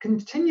stock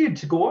continued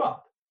to go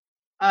up.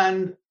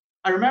 And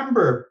I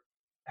remember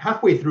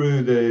halfway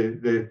through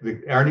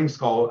the earnings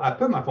call, I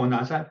put my phone down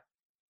and I said,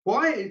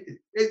 "Why?"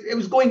 It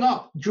was going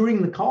up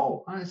during the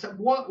call. And I said,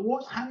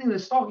 what's happening to the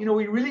stock? We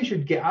really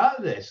should get out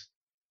of this.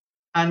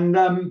 And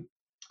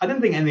I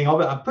didn't think anything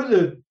of it. I put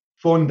the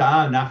phone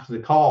down after the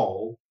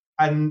call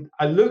and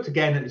I looked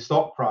again at the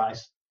stock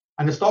price,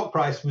 and the stock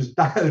price was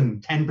down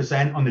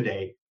 10% on the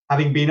day,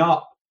 having been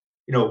up,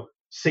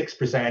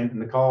 6% in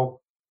the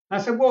call.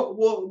 And I said,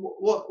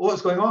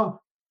 what's going on?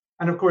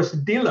 And of course, the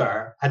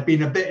dealer had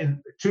been a bit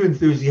too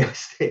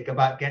enthusiastic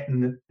about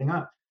getting the thing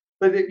out.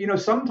 But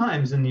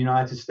sometimes in the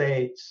United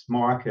States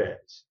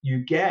markets, you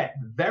get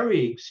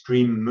very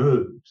extreme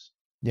moves,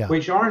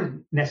 which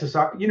aren't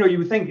necessarily. You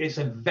would think it's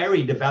a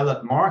very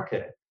developed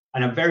market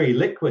and a very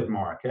liquid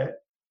market,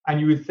 and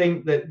you would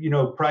think that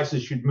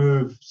prices should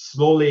move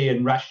slowly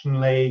and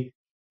rationally,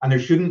 and there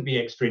shouldn't be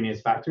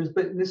extraneous factors.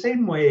 But in the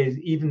same way as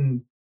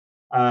even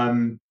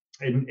in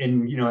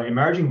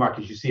emerging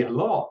markets, you see it a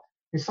lot.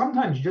 And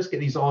sometimes you just get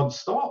these odd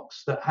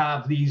stocks that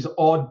have these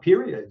odd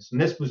periods,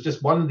 and this was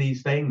just one of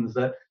these things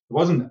that. There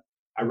wasn't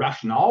a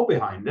rationale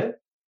behind it.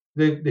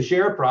 The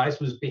share price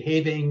was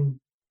behaving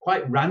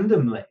quite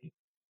randomly,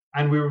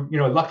 and we were,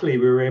 luckily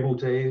we were able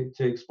to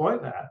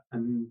exploit that,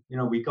 and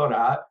we got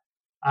out.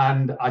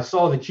 And I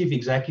saw the chief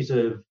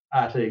executive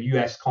at a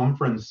US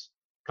conference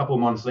a couple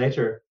of months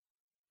later.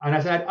 And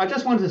I said, I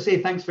just wanted to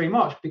say thanks very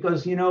much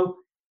because,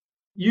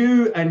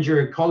 you and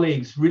your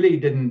colleagues really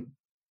didn't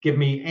give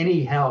me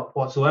any help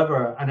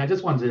whatsoever. And I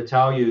just wanted to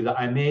tell you that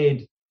I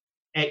made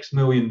X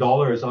million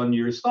dollars on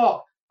your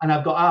stock, and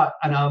I've got out,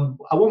 and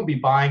I won't be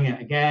buying it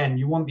again.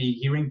 You won't be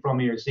hearing from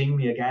me or seeing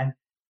me again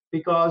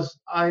because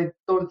I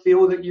don't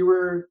feel that you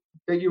were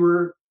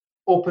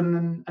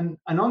open and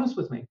honest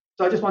with me.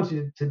 So I just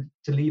wanted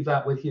to leave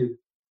that with you.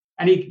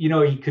 And he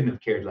couldn't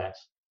have cared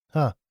less.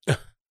 Huh.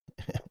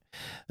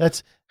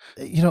 That's,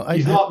 he's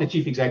not the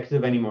chief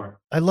executive anymore.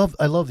 I love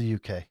the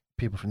UK,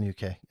 people from the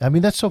UK. I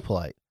mean, that's so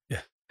polite.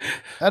 Yeah.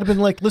 I'd have been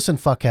like, listen,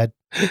 fuckhead,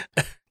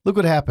 look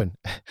what happened.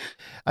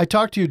 I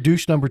talked to your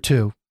douche number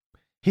 2.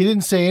 He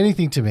didn't say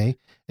anything to me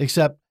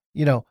except,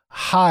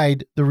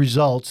 hide the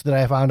results that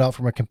I found out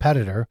from a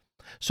competitor.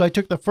 So I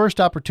took the first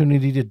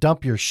opportunity to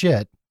dump your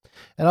shit,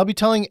 and I'll be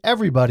telling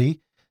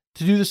everybody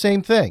to do the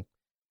same thing.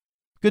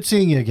 Good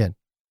seeing you again.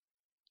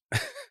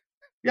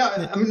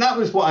 Yeah, I mean, that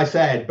was what I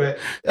said, but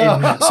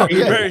so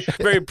very,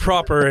 very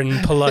proper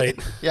and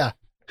polite. Yeah.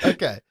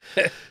 Okay.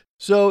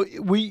 So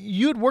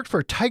you'd worked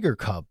for Tiger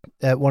Cub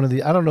at one of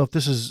the, I don't know if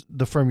this is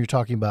the firm you're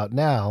talking about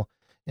now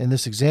in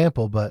this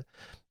example, but,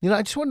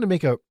 I just wanted to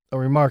make a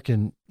remark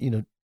in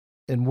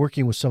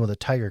working with some of the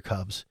Tiger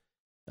Cubs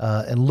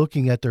and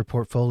looking at their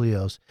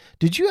portfolios.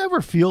 Did you ever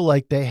feel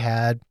like they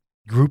had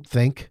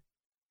groupthink?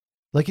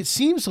 Like it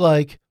seems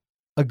like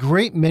a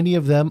great many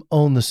of them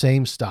own the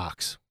same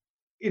stocks.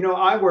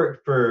 I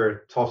worked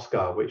for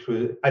Tosca, which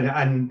was,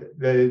 and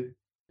the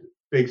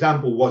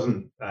example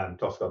wasn't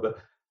Tosca, but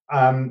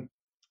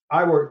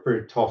I worked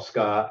for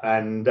Tosca,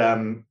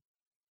 and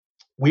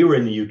we were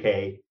in the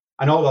UK,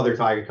 and all other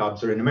Tiger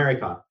Cubs are in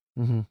America.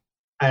 Mm-hmm.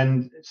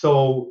 And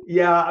so,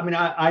 yeah, I mean,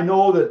 I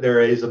know that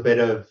there is a bit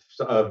of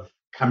sort of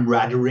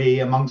camaraderie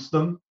amongst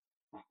them.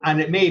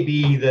 And it may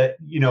be that,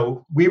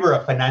 we were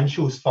a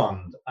financials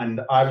fund,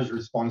 and I was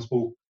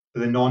responsible for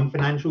the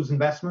non-financials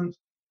investment.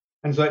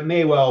 And so it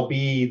may well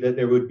be that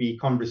there would be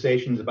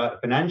conversations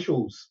about the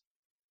financials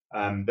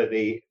that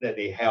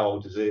they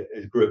held as a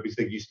group as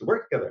they used to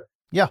work together.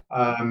 Yeah.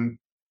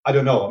 I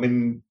don't know. I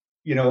mean,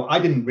 I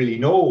didn't really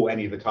know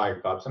any of the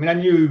Tiger Cubs. I mean, I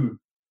knew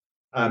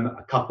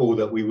a couple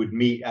that we would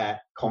meet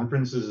at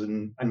conferences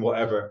and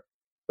whatever,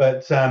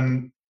 but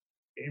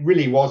it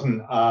really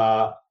wasn't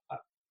a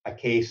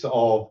case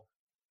of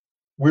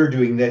we're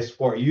doing this,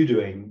 what are you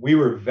doing? We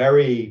were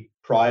very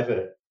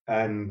private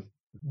and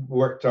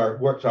worked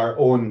our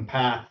own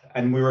path,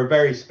 and we were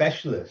very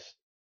specialist.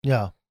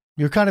 Yeah,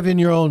 you're kind of in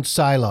your own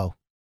silo.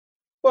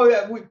 Well,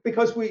 yeah,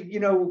 because we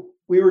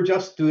were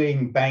just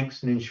doing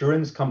banks and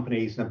insurance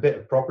companies and a bit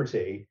of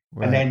property,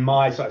 right. And then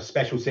my sort of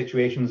special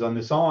situations on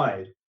the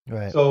side.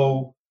 Right.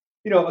 So,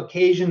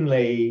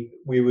 occasionally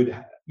we would,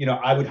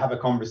 I would have a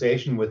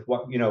conversation with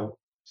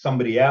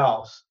somebody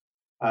else,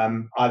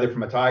 either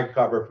from a Tiger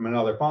Cub or from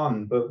another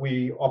fund, but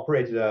we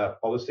operated a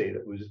policy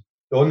that was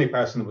the only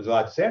person that was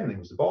allowed to say anything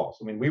was the boss.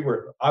 I mean,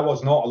 I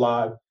was not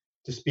allowed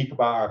to speak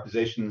about our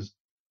positions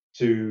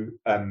to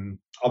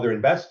other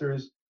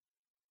investors,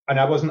 and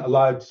I wasn't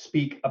allowed to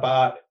speak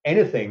about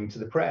anything to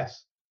the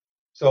press.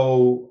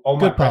 So all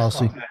my press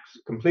contacts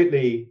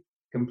completely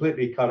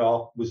cut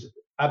off, was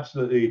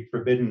absolutely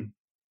forbidden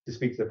to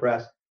speak to the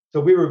press.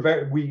 So we were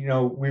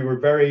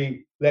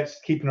very, let's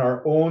keep in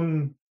our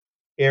own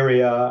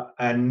area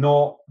and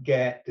not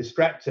get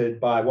distracted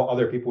by what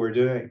other people were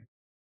doing.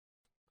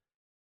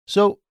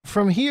 So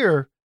from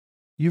here,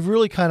 you've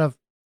really kind of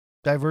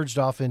diverged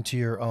off into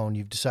your own.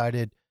 You've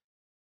decided,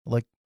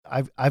 like,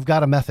 I've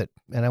got a method,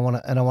 and I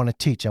want to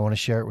teach. I want to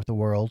share it with the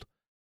world.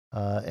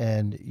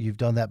 And you've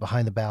done that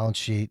behind the balance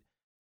sheet,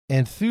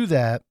 and through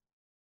that,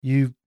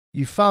 you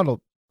found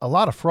a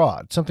lot of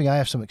fraud. Something I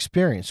have some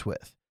experience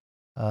with,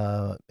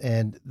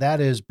 and that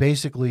is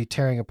basically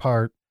tearing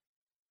apart,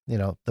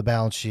 the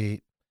balance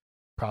sheet,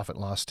 profit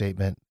and loss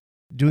statement,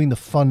 doing the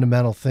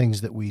fundamental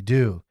things that we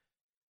do.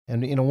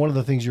 And, one of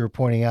the things you were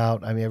pointing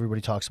out, I mean,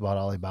 everybody talks about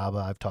Alibaba.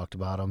 I've talked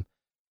about them.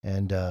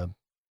 And,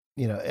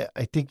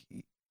 I think,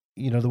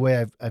 the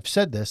way I've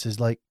said this is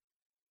like,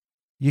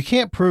 you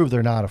can't prove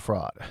they're not a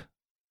fraud.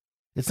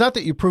 It's not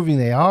that you're proving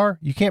they are.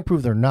 You can't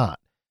prove they're not.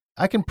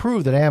 I can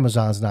prove that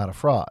Amazon's not a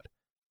fraud.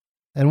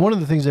 And one of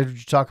the things that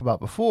you talked about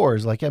before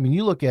is like, I mean,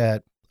 you look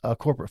at a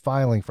corporate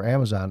filing for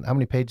Amazon, how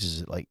many pages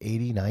is it? Like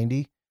 80,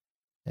 90?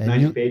 And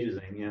 90 pages,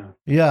 I think, yeah.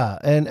 Yeah.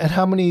 And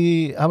how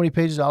many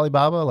pages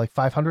Alibaba? Like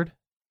 500?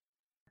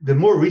 The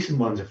more recent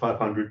ones are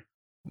 500.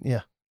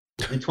 Yeah.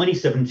 In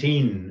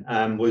 2017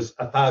 was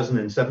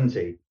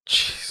 1,070.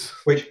 Jeez.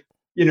 Which,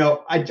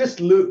 I just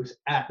looked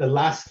at the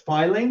last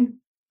filing.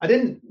 I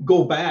didn't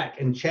go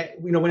back and check.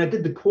 When I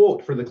did the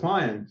quote for the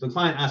client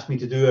asked me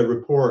to do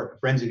a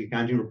forensic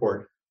accounting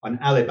report on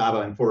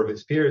Alibaba and 4 of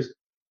its peers.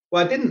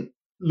 Well, I didn't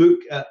look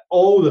at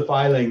all the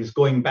filings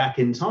going back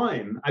in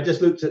time. I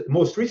just looked at the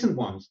most recent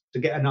ones to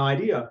get an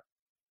idea.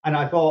 And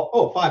I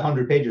thought,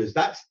 500 pages,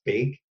 that's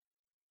big.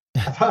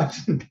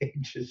 1,000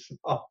 pages.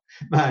 Oh,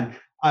 man.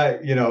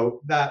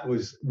 that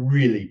was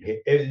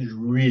it was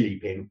really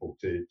painful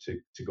to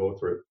go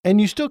through. And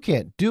you still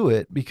can't do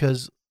it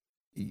because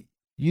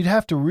you'd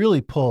have to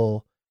really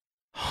pull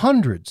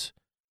hundreds,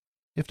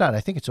 if not,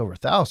 I think it's over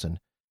 1,000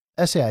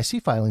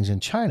 SAIC filings in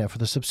China for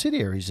the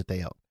subsidiaries that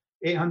they own.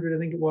 800, I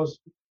think it was.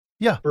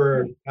 Yeah.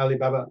 For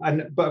Alibaba.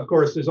 But of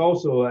course, there's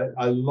also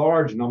a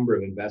large number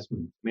of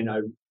investments. I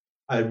mean,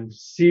 a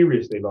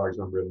seriously large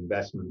number of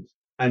investments,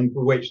 and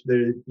for which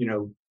there's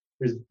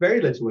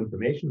very little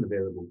information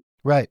available.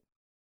 Right.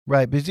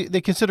 Because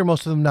they consider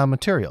most of them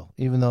non-material,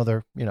 even though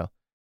they're,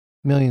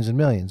 millions and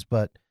millions.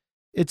 But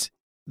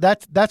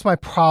that's my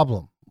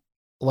problem,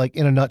 like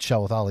in a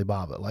nutshell with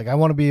Alibaba. Like I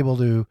want to be able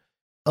to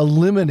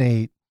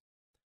eliminate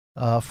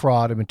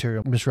fraud and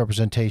material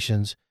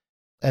misrepresentations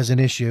as an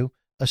issue,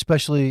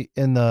 especially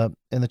in the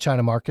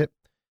China market.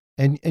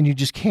 And you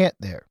just can't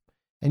there.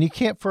 And you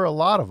can't for a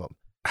lot of them.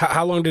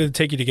 How long did it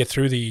take you to get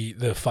through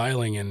the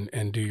filing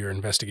and do your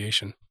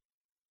investigation?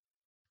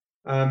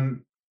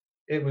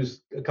 It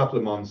was a couple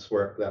of months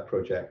work for that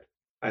project.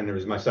 And there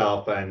was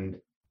myself and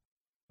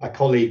a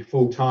colleague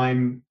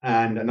full-time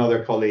and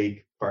another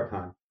colleague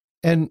part-time.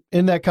 And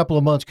in that couple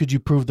of months, could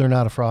you prove they're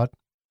not a fraud?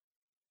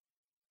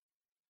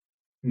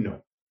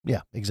 No.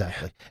 Yeah,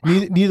 exactly.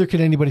 Neither can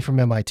anybody from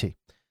MIT.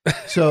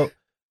 So,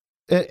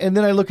 and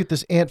then I look at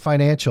this Ant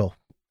Financial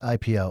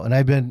IPO, and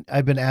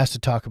I've been asked to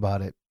talk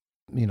about it,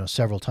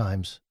 several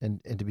times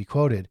and to be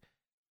quoted.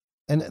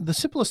 And the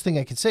simplest thing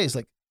I can say is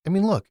like, I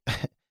mean, look,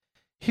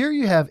 here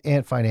you have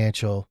Ant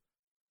Financial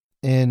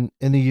in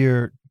the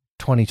year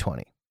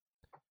 2020,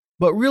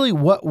 but really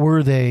what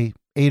were they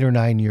 8 or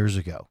 9 years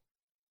ago?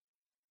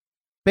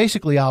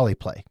 Basically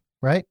Alipay,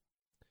 right?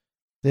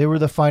 They were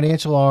the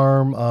financial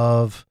arm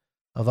of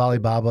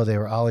Alibaba. They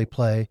were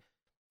Alipay.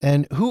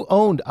 And who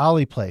owned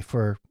Alipay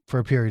for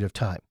a period of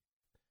time?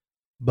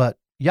 But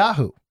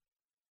Yahoo.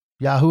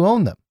 Yahoo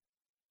owned them.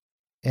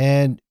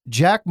 And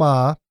Jack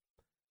Ma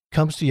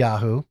comes to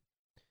Yahoo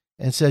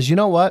and says, you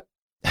know what?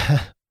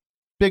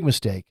 Big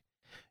mistake.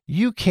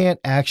 You can't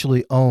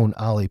actually own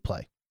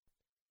Alipay.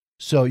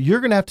 So you're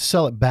going to have to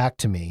sell it back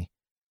to me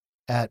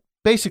at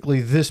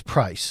basically this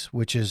price,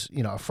 which is,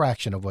 a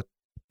fraction of what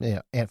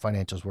Ant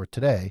Financial's worth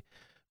today,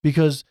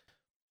 because,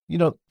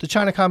 the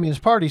China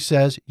Communist Party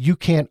says you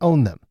can't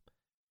own them.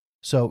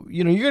 So,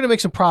 you're going to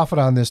make some profit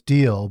on this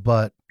deal,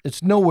 but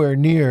it's nowhere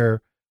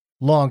near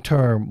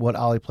long-term what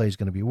Alipay is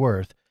going to be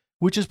worth,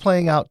 which is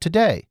playing out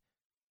today.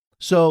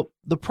 So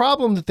the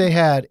problem that they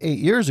had 8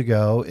 years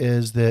ago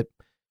is that,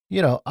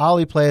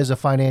 Alipay is a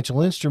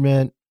financial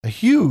instrument, a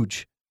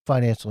huge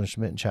financial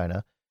instrument in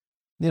China,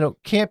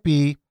 can't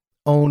be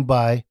owned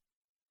by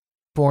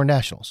foreign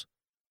nationals.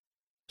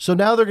 So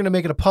now they're going to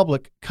make it a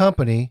public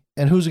company,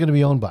 and who's it going to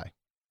be owned by?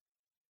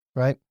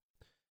 Right?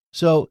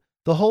 So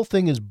the whole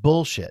thing is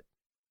bullshit.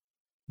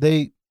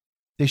 They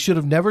should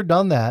have never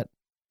done that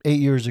 8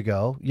 years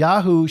ago.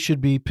 Yahoo should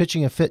be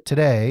pitching a fit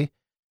today,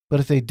 but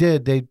if they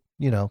did, they'd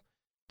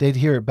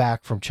hear it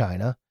back from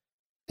China.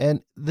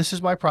 And this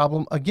is my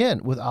problem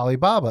again with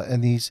Alibaba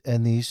and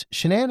these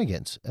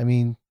shenanigans. I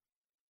mean,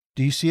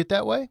 do you see it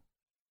that way?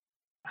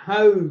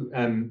 How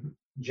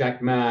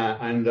Jack Ma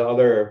and the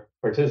other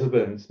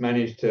participants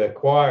managed to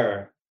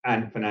acquire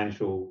Ant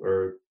Financial,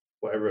 or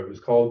whatever it was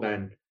called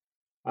then.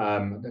 I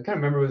can't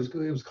remember. Was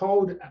it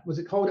called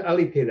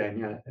Alipay then?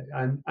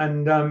 Yeah.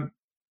 And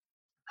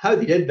how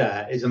they did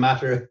that is a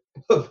matter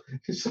of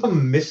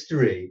some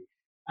mystery.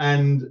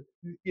 And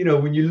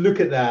when you look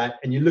at that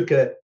and you look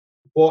at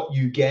what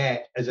you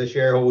get as a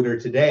shareholder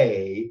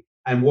today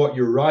and what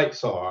your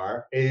rights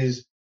are,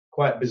 is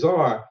quite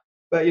bizarre.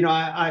 But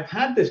I've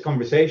had this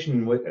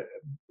conversation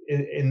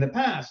in the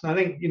past, and I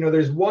think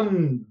there's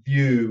one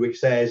view which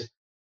says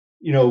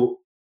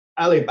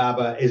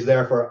Alibaba is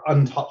therefore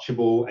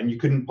untouchable and you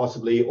couldn't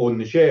possibly own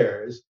the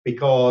shares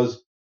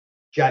because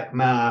Jack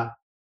Ma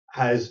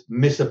has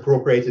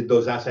misappropriated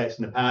those assets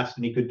in the past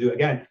and he could do it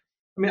again.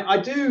 I mean, I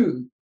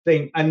do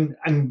think, and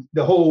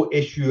the whole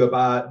issue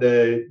about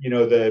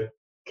the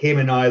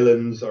Cayman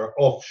Islands or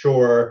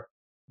offshore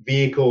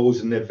vehicles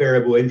and the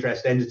variable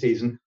interest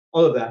entities and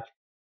all of that,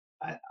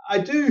 I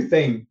do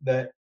think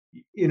that,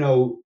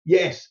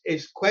 yes,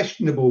 it's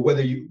questionable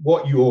whether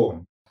what you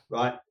own,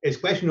 right? It's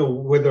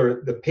questionable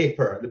whether the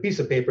piece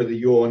of paper that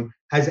you own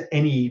has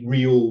any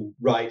real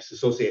rights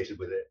associated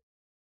with it.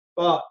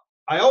 But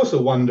I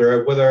also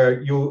wonder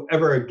whether you'll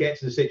ever get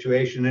to the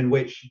situation in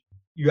which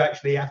you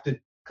actually have to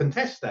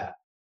contest that.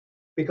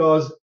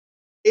 Because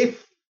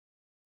if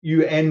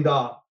you end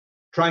up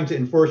trying to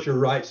enforce your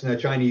rights in a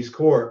Chinese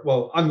court,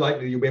 well,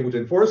 unlikely you'll be able to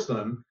enforce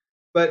them.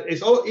 But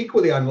it's all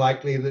equally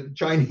unlikely that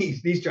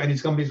these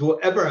Chinese companies will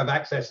ever have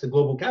access to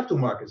global capital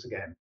markets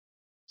again.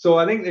 So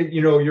I think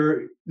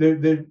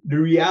that the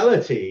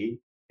reality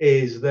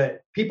is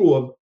that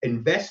people have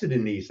invested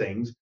in these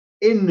things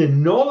in the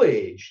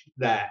knowledge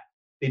that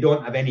they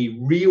don't have any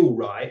real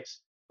rights,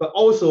 but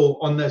also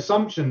on the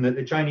assumption that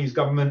the Chinese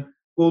government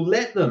will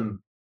let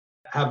them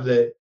have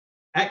the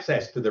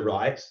access to the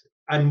rights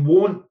and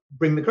won't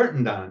bring the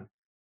curtain down.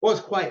 what's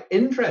quite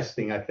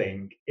interesting, I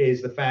think,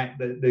 is the fact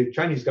that the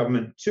Chinese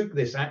government took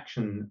this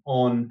action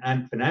on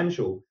Ant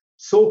Financial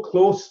so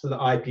close to the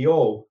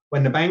IPO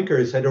when the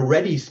bankers had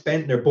already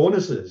spent their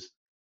bonuses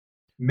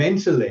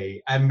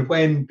mentally, and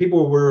when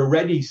people were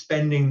already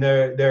spending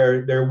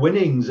their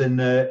winnings in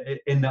the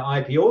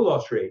IPO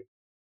lottery.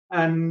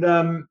 And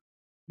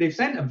they've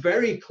sent a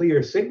very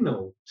clear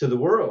signal to the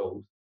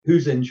world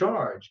who's in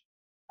charge.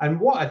 And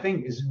what I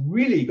think is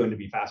really going to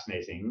be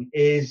fascinating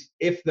is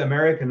if the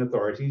American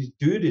authorities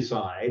do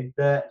decide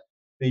that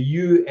the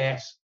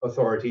US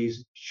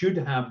authorities should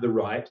have the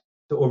right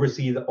to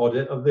oversee the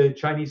audit of the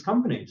Chinese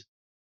companies.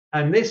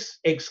 And this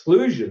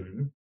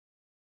exclusion,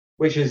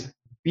 which has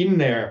been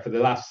there for the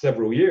last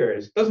several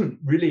years, doesn't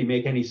really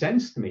make any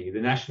sense to me, the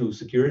national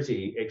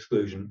security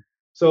exclusion.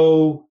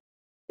 So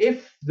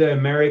if the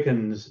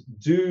Americans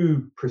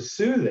do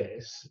pursue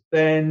this,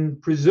 then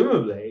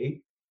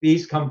presumably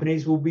these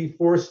companies will be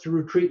forced to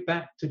retreat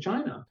back to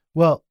China.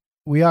 Well,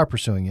 we are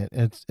pursuing it.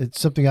 It's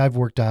something I've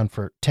worked on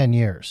for 10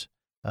 years.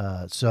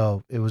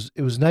 So it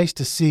was nice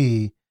to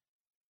see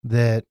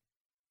that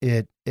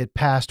it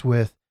passed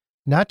with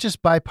not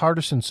just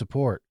bipartisan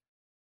support,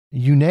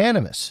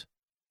 unanimous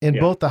in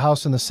both the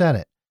House and the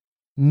Senate.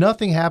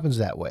 Nothing happens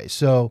that way.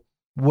 So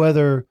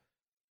whether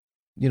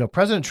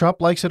President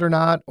Trump likes it or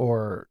not,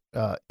 or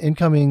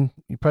incoming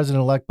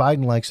President-elect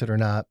Biden likes it or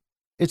not,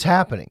 it's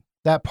happening.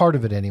 That part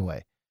of it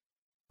anyway.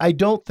 I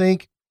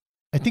think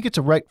it's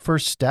a right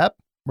first step,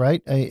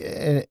 right?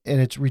 And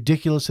it's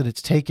ridiculous that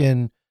it's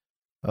taken,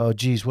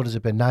 what has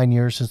it been, 9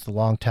 years since the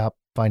long top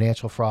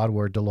financial fraud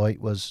where Deloitte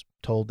was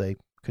told they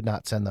could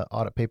not send the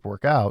audit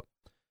paperwork out.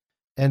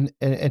 And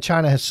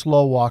China has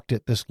slow walked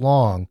it this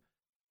long,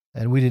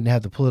 and we didn't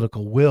have the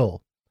political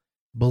will.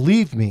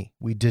 Believe me,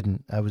 we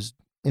didn't. I was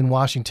in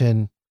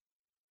Washington,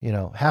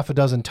 half a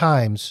dozen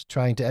times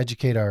trying to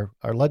educate our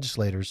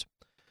legislators.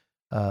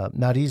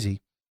 Not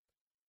easy.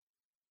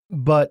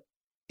 But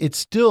it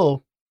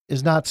still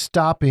is not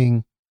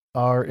stopping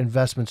our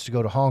investments to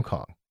go to Hong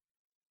Kong.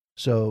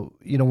 So,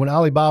 when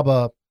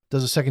Alibaba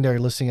does a secondary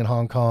listing in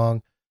Hong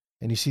Kong,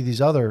 and you see these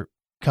other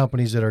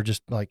companies that are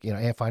just like,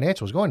 Ant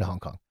Financial is going to Hong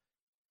Kong.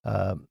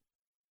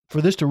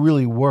 For this to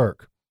really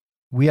work,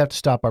 we have to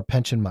stop our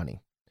pension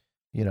money.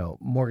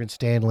 Morgan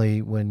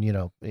Stanley, when,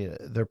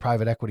 their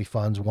private equity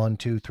funds 1,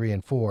 2, 3,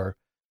 and 4,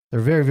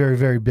 they're very, very,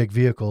 very big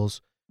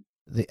vehicles.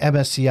 The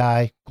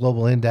MSCI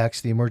Global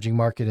Index, the Emerging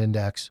Market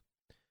Index,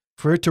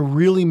 for it to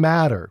really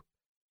matter,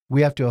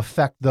 we have to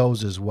affect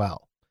those as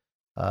well.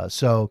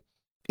 So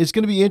it's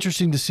going to be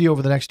interesting to see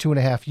over the next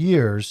 2.5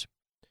 years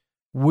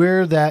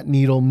where that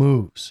needle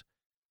moves.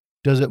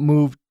 Does it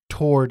move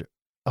toward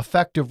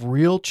effective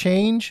real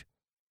change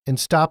and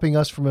stopping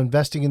us from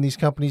investing in these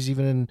companies,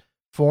 even in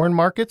foreign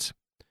markets,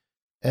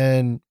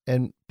 and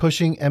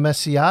pushing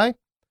MSCI?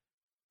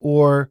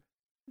 Or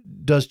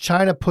does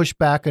China push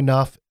back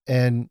enough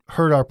and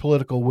hurt our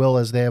political will,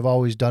 as they have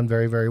always done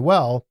very, very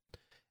well,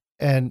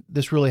 and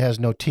this really has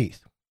no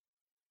teeth?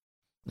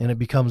 And it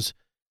becomes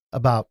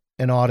about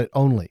an audit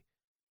only.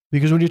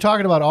 Because when you're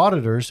talking about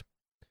auditors,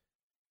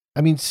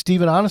 I mean,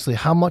 Stephen, honestly,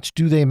 how much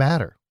do they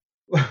matter?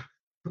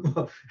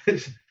 Well,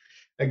 it's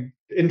an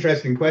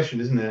interesting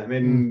question, isn't it? I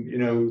mean,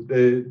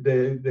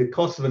 the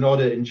cost of an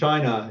audit in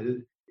China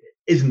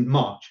isn't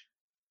much,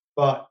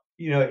 but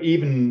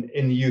even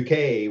in the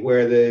UK,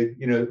 where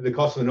the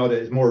cost of an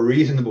audit is more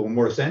reasonable,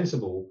 more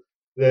sensible,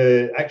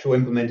 the actual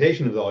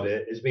implementation of the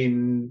audit has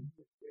been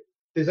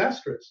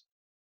disastrous.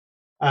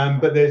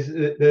 But there's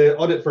the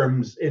audit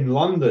firms in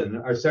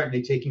London are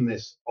certainly taking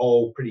this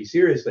all pretty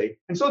seriously,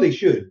 and so they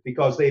should,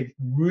 because they've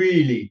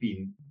really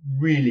been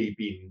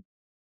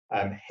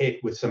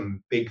hit with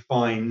some big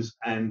fines,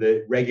 and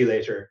the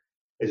regulator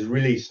has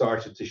really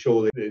started to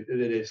show that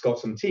it's got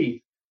some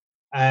teeth.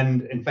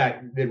 And in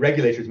fact, the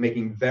regulator is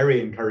making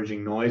very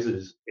encouraging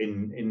noises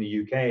in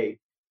the UK.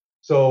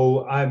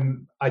 So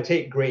I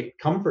take great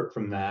comfort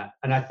from that.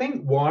 And I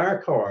think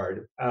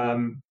Wirecard,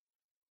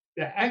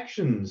 the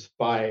actions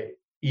by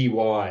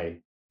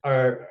EY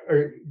are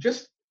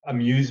just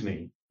amuse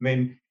me. I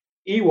mean,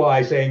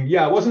 EY saying,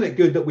 yeah, wasn't it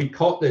good that we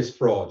caught this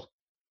fraud?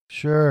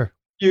 Sure.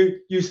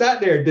 You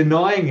sat there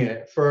denying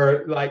it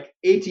for like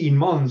 18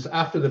 months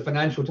after the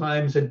Financial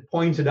Times had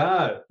pointed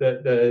out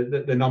that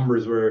the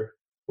numbers were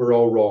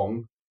all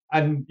wrong.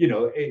 And,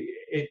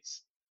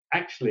 it's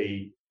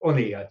actually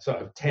only a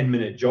sort of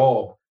 10-minute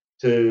job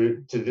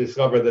to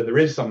discover that there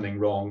is something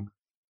wrong.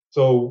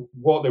 So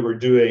what they were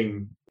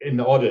doing in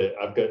the audit,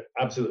 I've got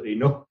absolutely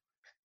no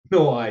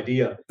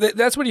idea.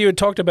 That's what you had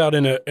talked about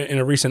in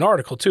a recent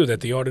article too, that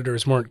the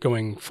auditors weren't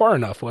going far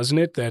enough, wasn't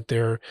it? That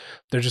they're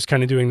just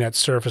kind of doing that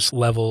surface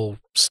level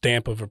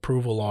stamp of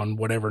approval on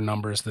whatever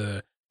numbers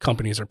the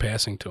companies are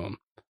passing to them.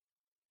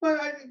 Well,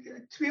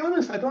 to be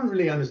honest, I don't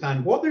really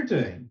understand what they're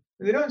doing.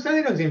 They don't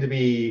seem to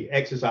be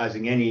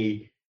exercising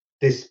any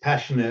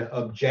dispassionate,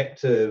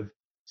 objective,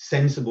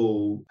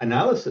 sensible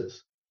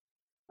analysis.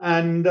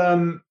 And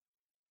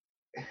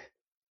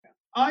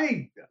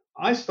I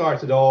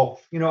started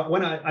off,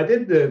 when I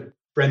did the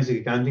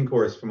forensic accounting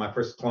course for my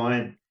first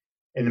client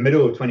in the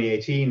middle of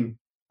 2018,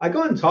 I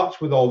got in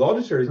touch with all the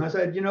auditors and I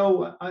said,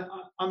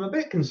 I'm a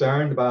bit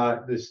concerned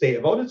about the state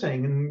of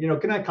auditing,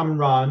 and can I come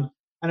around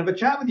and have a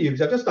chat with you?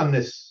 Because I've just done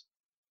this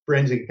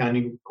forensic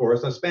accounting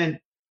course. I spent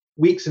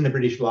weeks in the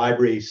British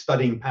Library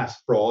studying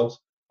past frauds,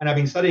 and I've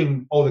been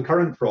studying all the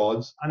current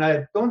frauds, and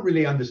I don't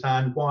really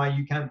understand why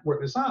you can't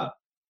work this out.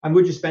 And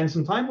would you spend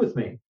some time with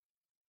me?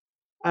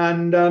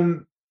 And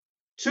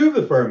two of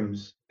the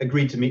firms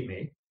agreed to meet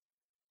me.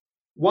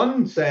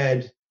 One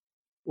said,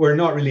 we're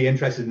not really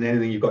interested in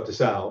anything you've got to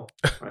sell.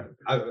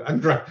 I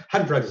hadn't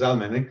tried to sell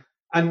them anything.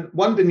 And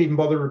one didn't even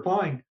bother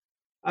replying.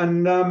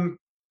 And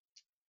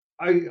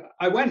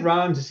I went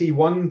round to see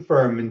one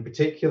firm in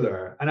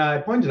particular, and I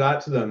pointed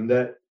out to them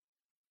that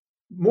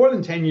more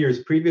than 10 years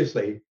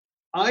previously,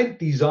 I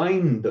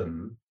designed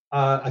them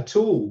a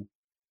tool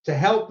to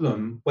help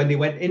them when they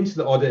went into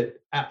the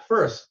audit at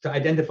first to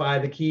identify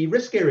the key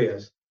risk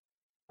areas.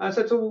 And I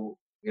said, so,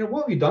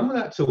 what have you done with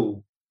that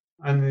tool?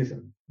 And they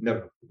said,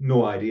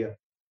 no idea.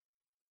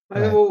 I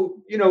said,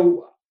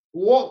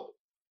 well,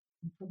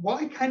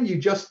 why can't you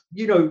just,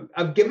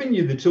 I've given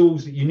you the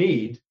tools that you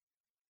need.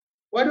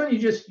 Why don't you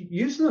just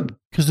use them?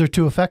 Because they're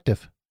too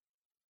effective.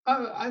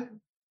 I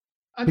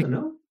don't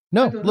know.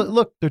 No,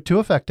 look, they're too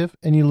effective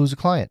and you lose a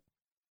client.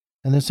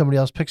 And then somebody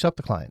else picks up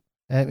the client.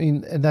 I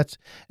mean,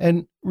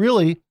 and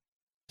really,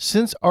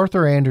 since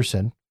Arthur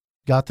Andersen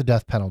got the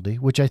death penalty,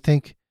 which I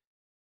think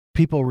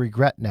people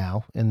regret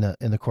now in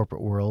the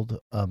corporate world,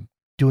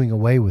 doing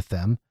away with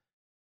them,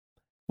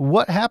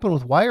 what happened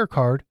with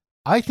Wirecard,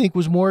 I think,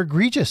 was more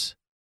egregious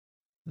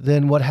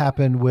than what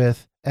happened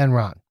with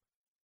Enron.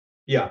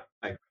 Yeah.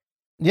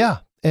 Yeah.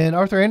 And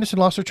Arthur Andersen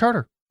lost their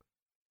charter.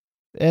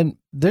 And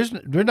there's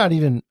not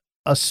even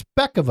a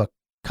speck of a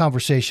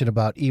conversation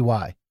about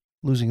EY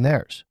losing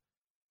theirs.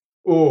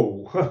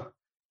 Oh,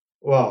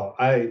 well,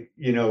 EY,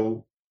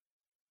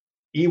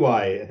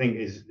 I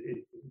think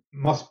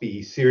must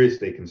be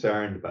seriously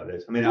concerned about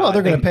this. I mean, well,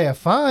 they're going to pay a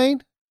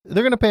fine.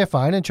 They're going to pay a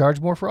fine and charge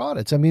more for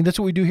audits. I mean, that's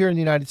what we do here in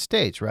the United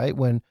States, right?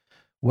 When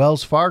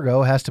Wells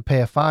Fargo has to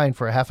pay a fine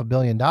for $500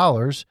 million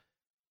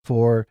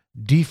for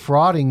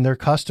defrauding their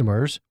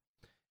customers,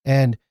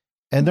 and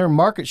their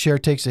market share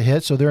takes a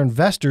hit, so their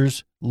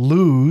investors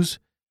lose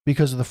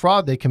because of the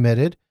fraud they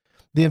committed.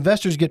 The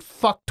investors get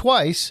fucked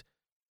twice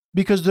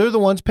because they're the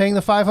ones paying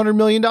the $500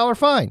 million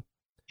fine.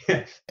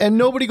 Yes. And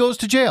nobody goes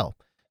to jail.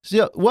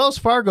 So Wells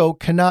Fargo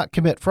cannot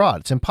commit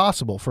fraud. It's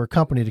impossible for a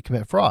company to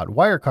commit fraud.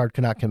 Wirecard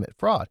cannot commit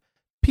fraud.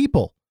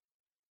 People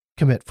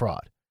commit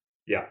fraud.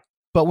 Yeah.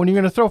 But when you're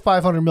going to throw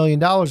 $500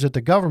 million at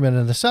the government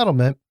in the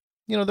settlement,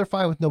 they're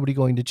fine with nobody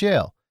going to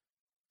jail.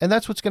 And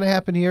that's what's going to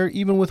happen here,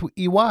 even with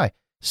EY.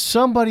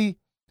 Somebody,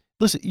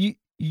 listen,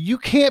 you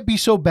can't be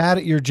so bad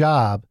at your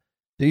job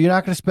that you're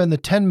not going to spend the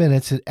 10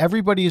 minutes that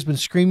everybody has been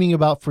screaming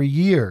about for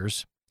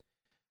years.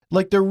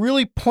 Like they're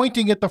really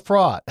pointing at the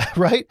fraud,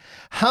 right?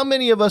 How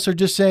many of us are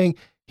just saying,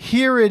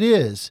 here it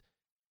is,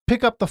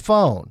 pick up the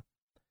phone,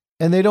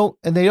 and they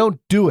don't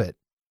do it.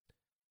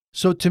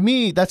 So to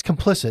me, that's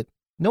complicit.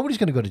 Nobody's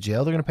going to go to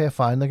jail. They're going to pay a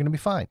fine. They're going to be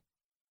fine.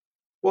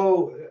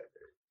 Well,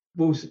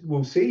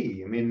 we'll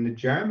see. I mean, the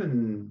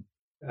German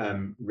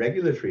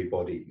regulatory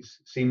bodies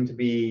seem to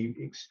be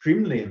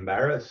extremely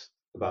embarrassed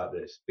about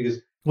this because.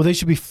 Well, they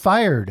should be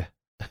fired.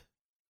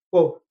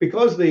 Well,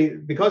 because of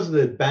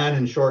the ban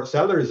and short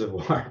sellers of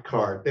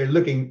Wirecard, they're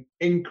looking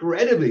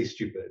incredibly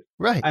stupid.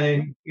 Right.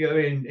 And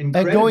and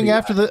going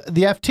after the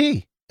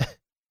FT.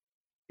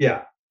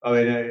 Yeah. I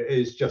mean,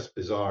 it's just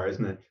bizarre,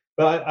 isn't it?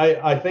 But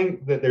I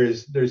think that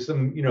there's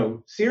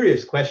some,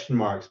 serious question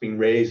marks being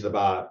raised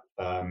about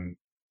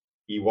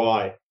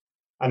EY.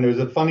 And there was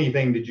a funny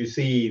thing. Did you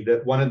see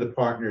that one of the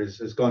partners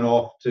has gone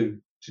off to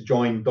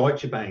join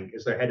Deutsche Bank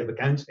as their head of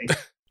accounting?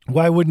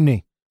 Why wouldn't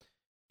he?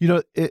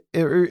 It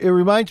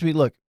reminds me,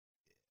 look,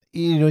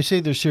 you say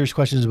there's serious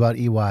questions about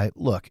EY.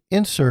 Look,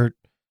 insert,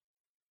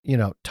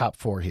 top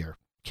four here.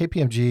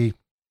 KPMG,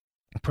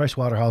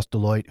 Pricewaterhouse,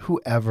 Deloitte,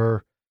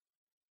 whoever.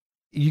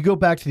 You go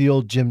back to the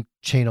old Jim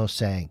Chano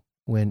saying,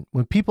 when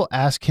people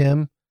ask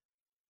him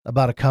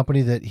about a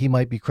company that he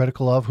might be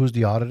critical of, who's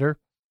the auditor,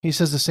 he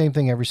says the same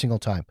thing every single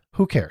time.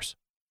 Who cares?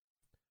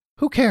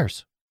 Who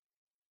cares?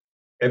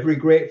 Every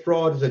great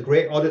fraud is a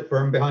great audit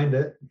firm behind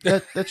it.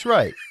 That's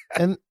right.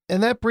 And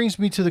that brings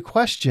me to the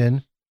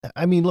question.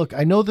 I mean, look,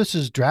 I know this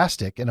is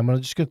drastic, and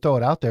I'm just going to throw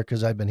it out there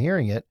because I've been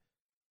hearing it.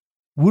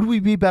 Would we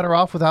be better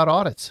off without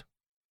audits?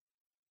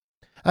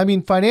 I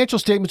mean, financial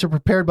statements are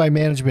prepared by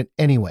management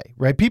anyway,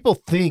 right? People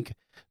think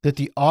that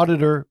the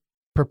auditor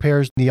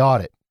prepares the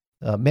audit.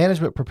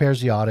 Management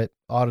prepares the audit.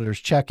 Auditors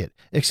check it,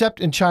 except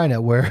in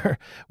China where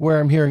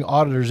I'm hearing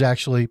auditors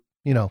actually,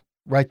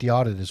 write the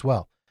audit as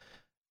well.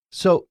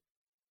 So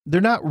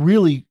they're not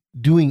really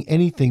doing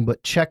anything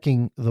but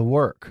checking the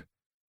work,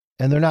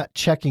 and they're not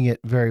checking it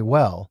very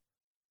well.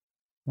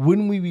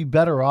 Wouldn't we be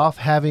better off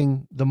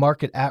having the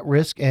market at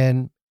risk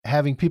and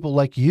having people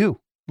like you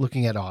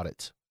looking at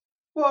audits?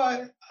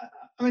 Well,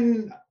 I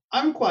mean,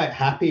 I'm quite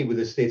happy with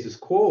the status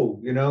quo.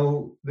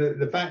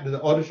 The fact that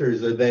the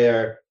auditors are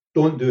there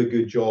don't do a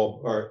good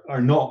job,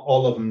 or not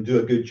all of them do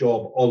a good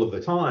job all of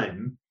the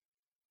time,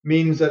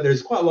 means that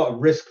there's quite a lot of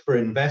risk for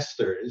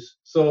investors.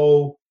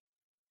 So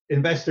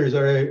investors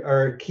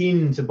are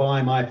keen to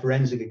buy my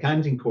forensic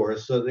accounting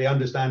course so that they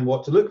understand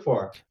what to look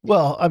for.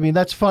 Well, I mean,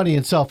 that's funny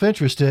and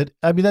self-interested.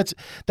 I mean,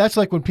 that's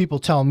like when people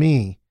tell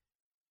me,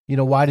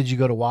 why did you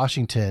go to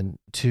Washington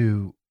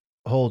to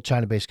hold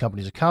China-based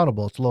companies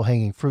accountable? It's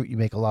low-hanging fruit. You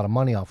make a lot of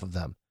money off of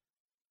them.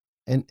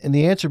 And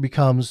the answer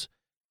becomes,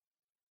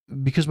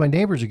 because my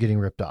neighbors are getting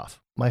ripped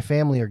off. My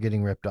family are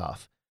getting ripped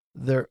off.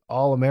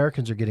 All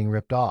Americans are getting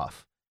ripped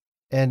off.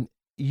 And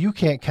you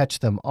can't catch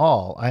them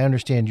all. I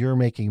understand you're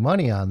making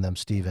money on them,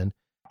 Stephen.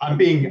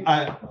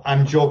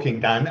 I'm joking,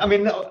 Dan. I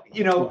mean,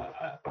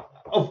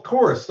 of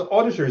course, the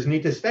auditors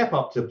need to step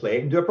up to the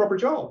plate and do a proper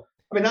job.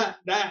 I mean,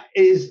 that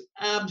is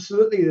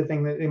absolutely the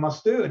thing that they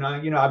must do. And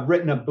I've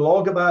written a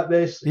blog about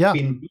this. Yeah.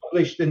 It's been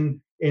published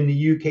in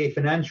the UK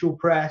financial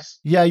press.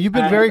 Yeah, you've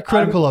been very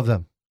critical of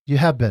them. You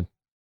have been.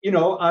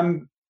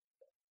 I'm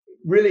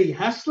really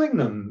hassling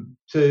them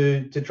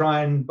to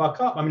try and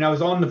buck up. I mean, I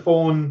was on the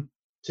phone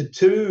to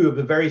two of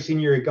the very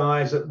senior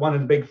guys at one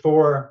of the big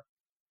four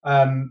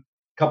a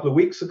couple of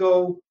weeks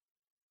ago.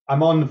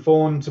 I'm on the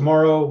phone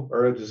tomorrow,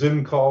 or a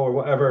Zoom call or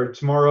whatever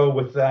tomorrow,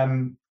 with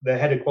the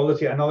head of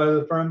quality at another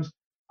of the firms.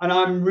 And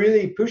I'm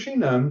really pushing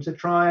them to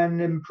try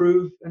and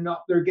improve and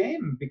up their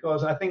game,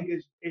 because I think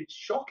it's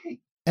shocking.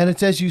 And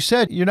it's, as you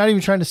said, you're not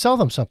even trying to sell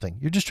them something.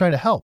 You're just trying to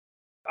help.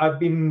 I've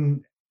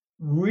been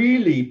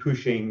really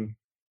pushing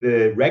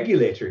the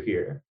regulator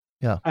here.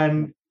 Yeah.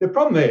 And the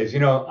problem is,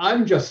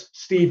 I'm just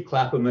Steve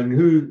Clapham, and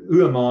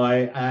who am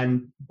I,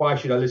 and why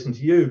should I listen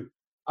to you?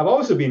 I've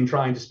also been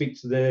trying to speak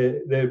to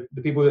the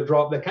people that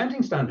draw up the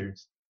accounting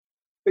standards.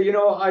 But,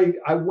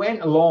 I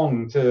went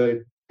along to a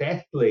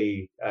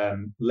deathly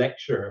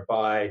lecture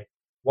by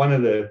one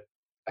of the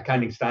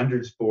accounting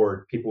standards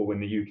board people in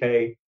the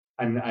UK,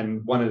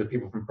 and one of the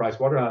people from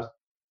Pricewaterhouse.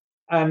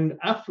 And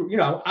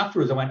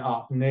afterwards I went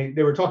up, and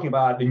they were talking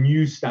about the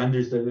new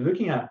standards that they're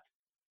looking at.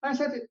 And I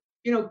said,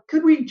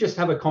 could we just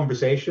have a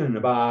conversation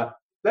about,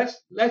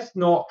 let's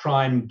not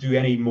try and do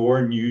any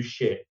more new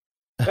shit.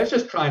 Let's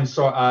just try and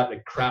sort out the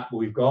crap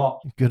we've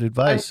got. Good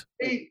advice.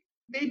 And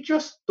they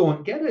just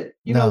don't get it.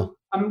 No.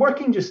 I'm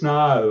working just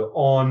now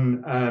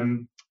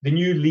on the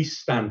new lease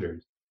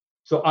standard.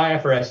 So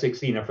IFRS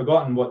 16, I've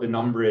forgotten what the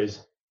number is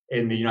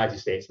in the United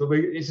States, but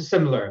it's a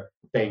similar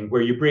thing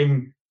where you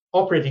bring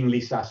operating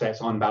lease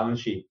assets on balance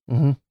sheet.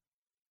 Mm-hmm.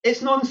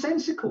 It's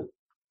nonsensical.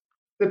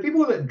 The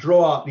people that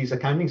draw up these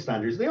accounting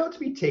standards, they ought to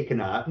be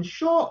taken out and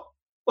shot.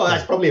 Well,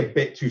 that's probably a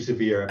bit too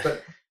severe,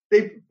 but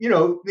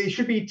they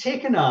should be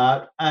taken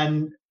out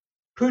and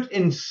put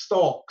in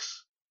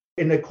stocks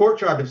in the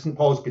courtyard of St.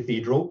 Paul's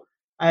Cathedral,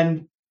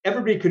 and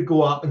everybody could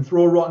go up and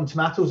throw rotten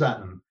tomatoes at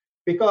them,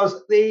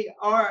 because they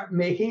are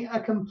making a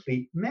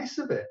complete mess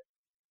of it.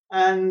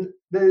 And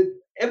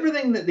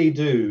everything that they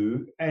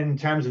do in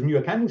terms of new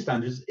accounting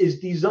standards is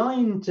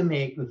designed to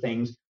make the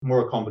things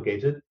more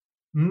complicated,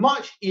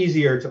 much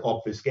easier to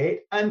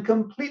obfuscate, and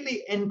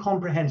completely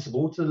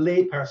incomprehensible to the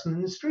lay person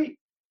in the street.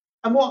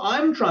 And what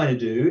I'm trying to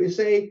do is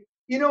say,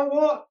 you know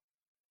what?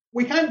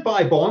 We can't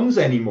buy bonds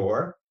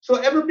anymore, so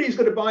everybody's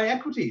got to buy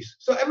equities.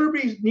 So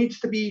everybody needs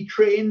to be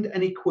trained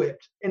and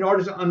equipped in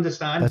order to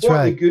understand what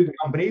are the good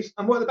companies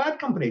and what are the bad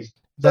companies.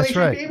 So they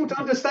should be able to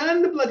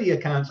understand the bloody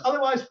accounts.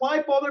 Otherwise,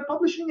 why bother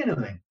publishing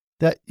anything?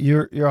 That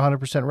you're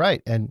 100%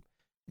 right. And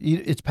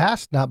it's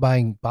past not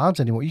buying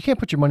bonds anymore. You can't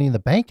put your money in the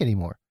bank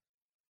anymore.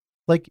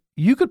 Like,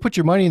 you could put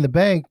your money in the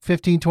bank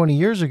 15, 20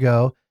 years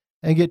ago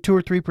and get 2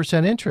 or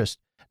 3% interest.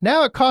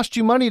 Now it costs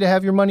you money to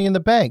have your money in the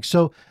bank.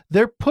 So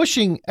they're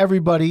pushing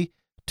everybody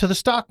to the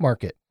stock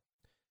market.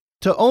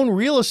 To own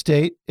real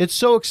estate, it's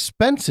so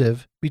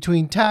expensive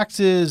between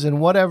taxes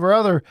and whatever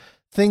other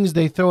things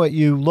they throw at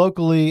you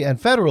locally and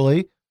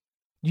federally.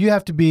 You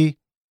have to be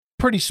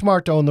pretty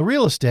smart to own the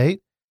real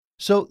estate.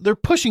 So they're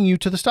pushing you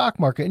to the stock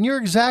market. And you're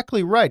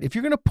exactly right. If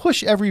you're going to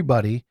push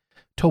everybody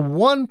to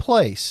one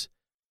place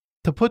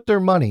to put their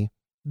money,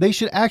 they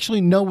should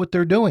actually know what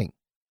they're doing.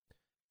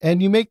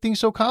 And you make things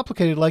so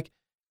complicated, like,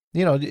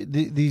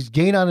 these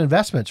gain on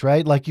investments,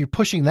 right? Like, you're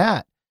pushing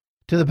that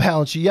to the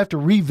balance sheet. You have to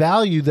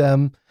revalue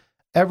them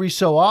every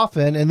so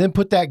often and then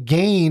put that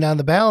gain on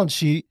the balance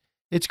sheet.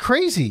 It's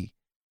crazy.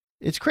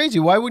 It's crazy.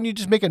 Why wouldn't you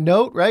just make a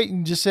note, right?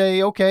 And just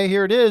say, okay,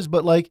 here it is.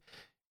 But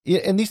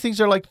and these things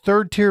are like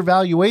third tier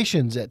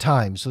valuations at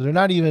times. So they're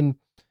not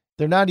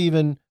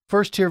even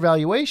first tier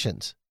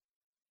valuations.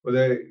 Well,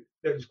 it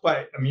was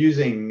quite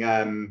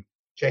amusing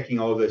checking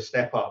all the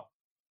step up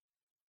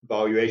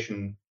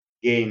valuation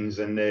gains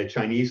in the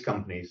Chinese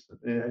companies.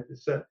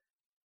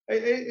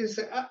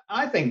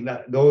 I think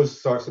that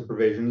those sorts of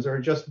provisions are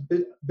just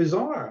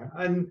bizarre.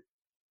 And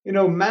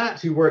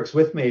Matt, who works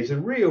with me, is a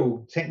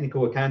real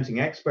technical accounting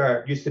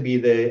expert, used to be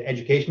the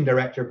education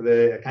director for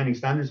the Accounting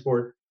Standards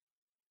Board.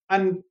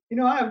 And,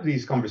 I have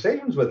these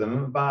conversations with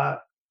him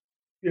about,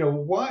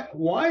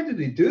 why did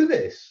they do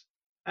this?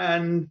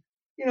 And,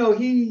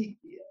 he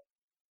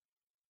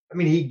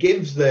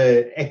gives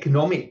the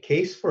economic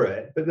case for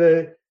it, but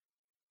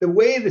the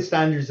way the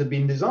standards have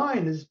been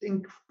designed is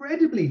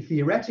incredibly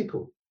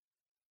theoretical.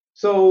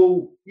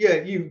 So yeah,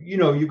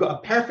 you've got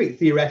a perfect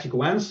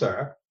theoretical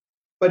answer,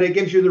 but it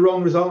gives you the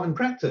wrong result in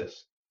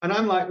practice. And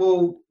I'm like,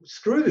 well,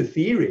 screw the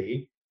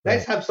theory.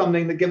 Let's have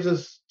something that gives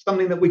us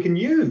something that we can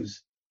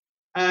use.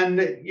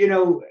 And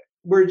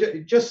we're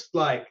just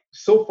like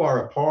so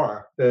far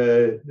apart.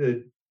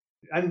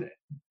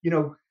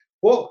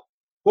 What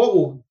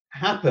will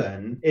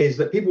happen is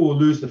that people will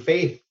lose the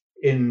faith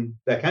in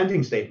the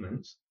accounting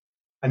statements,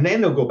 and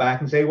then they'll go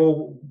back and say,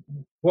 well,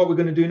 what are we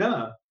going to do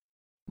now?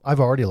 I've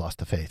already lost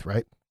the faith,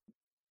 right?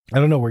 I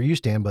don't know where you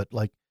stand, but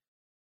like,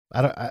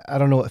 I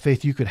don't know what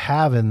faith you could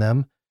have in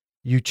them.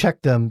 You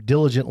check them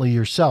diligently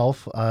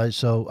yourself,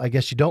 so I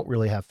guess you don't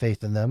really have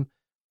faith in them.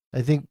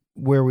 I think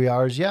where we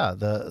are is,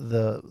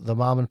 the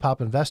mom and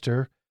pop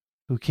investor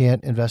who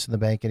can't invest in the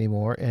bank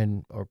anymore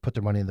or put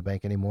their money in the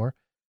bank anymore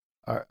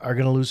are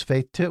going to lose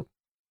faith too.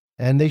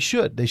 And they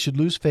should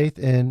lose faith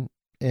in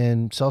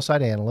sell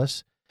side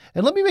analysts.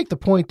 And let me make the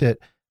point that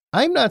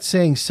I'm not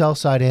saying sell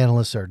side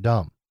analysts are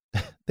dumb.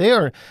 They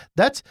are.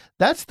 That's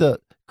the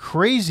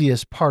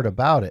craziest part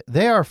about it.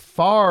 They are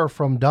far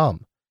from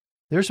dumb.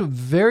 There's some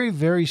very,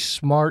 very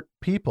smart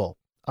people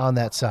on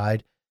that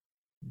side,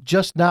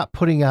 just not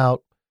putting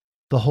out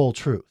the whole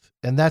truth.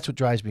 And that's what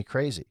drives me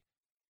crazy.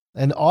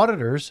 And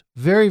auditors,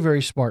 very,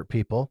 very smart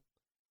people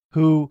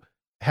who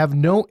have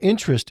no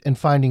interest in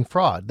finding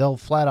fraud. They'll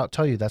flat out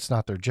tell you that's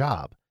not their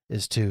job,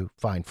 is to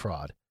find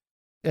fraud.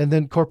 And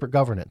then corporate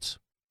governance,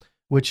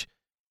 which,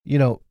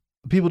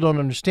 people don't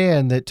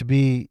understand that to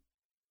be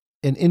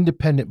an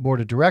independent board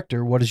of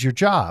director, what is your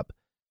job?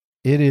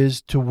 It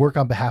is to work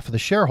on behalf of the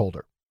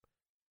shareholder,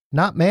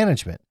 not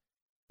management.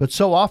 But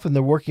so often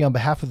they're working on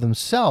behalf of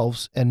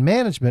themselves and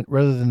management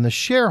rather than the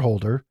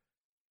shareholder.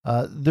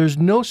 There's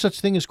no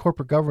such thing as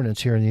corporate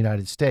governance here in the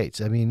United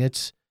States. I mean,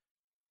 it's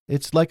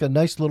like a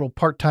nice little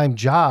part-time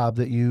job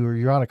that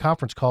you're on a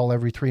conference call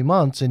every 3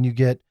 months and you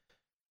get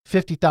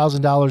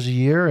 $50,000 a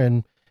year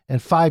and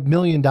 $5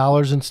 million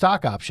in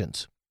stock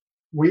options.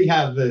 We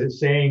have the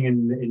saying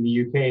in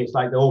the UK, it's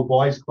like the old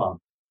boys club,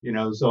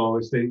 so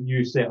it's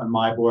you sit on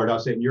my board, I'll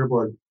sit on your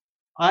board.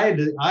 I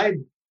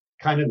had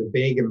kind of the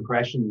vague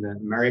impression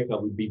that America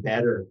would be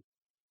better.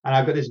 And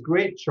I've got this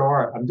great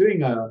chart. I'm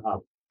doing a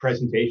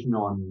presentation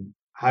on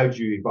how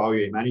do you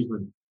evaluate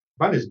management.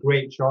 I found this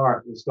great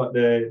chart. It's got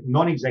the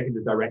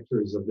non-executive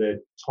directors of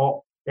the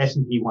top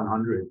S&P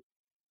 100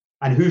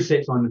 and who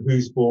sits on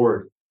whose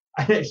board.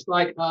 And it's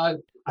like a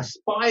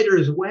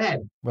spider's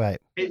web. Right.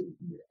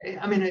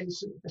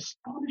 It's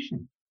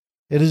astonishing.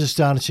 It is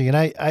astonishing. And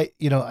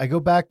I go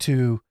back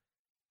to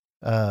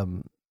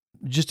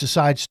just a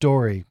side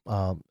story,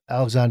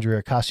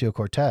 Alexandria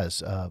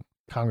Ocasio-Cortez,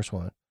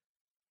 Congresswoman.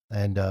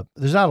 And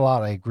there's not a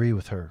lot I agree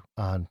with her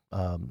on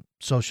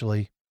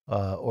socially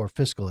or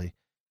fiscally,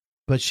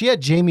 but she had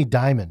Jamie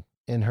Dimon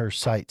in her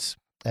sights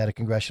at a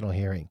congressional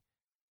hearing,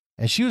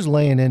 and she was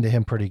laying into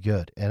him pretty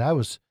good. And I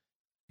was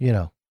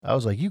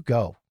like, you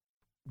go,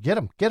 get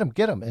him.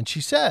 And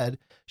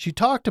she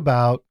talked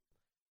about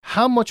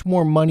how much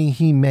more money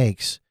he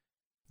makes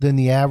than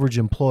the average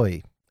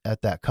employee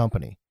at that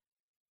company.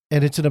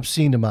 And it's an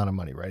obscene amount of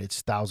money, right?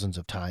 It's thousands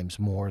of times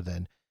more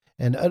than,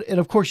 and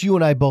of course you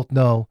and I both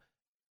know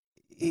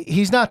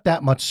he's not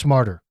that much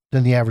smarter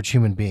than the average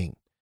human being.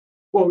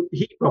 Well,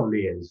 he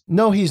probably is.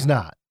 No, he's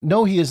not.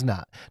 No, he is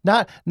not.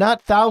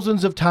 Not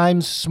thousands of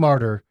times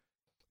smarter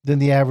than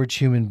the average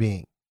human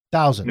being.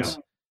 Thousands.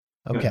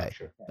 No. Okay. No,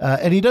 sure.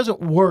 And he doesn't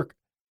work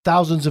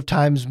thousands of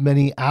times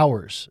many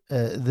hours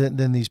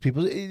than these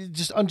people. It's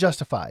just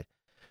unjustified.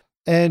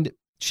 And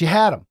she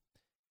had him.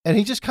 And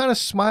he just kind of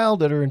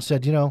smiled at her and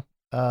said,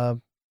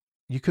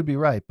 you could be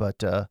right,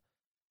 but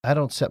I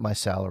don't set my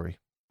salary.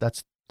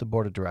 That's the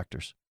board of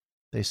directors.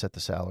 They set the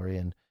salary,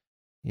 and,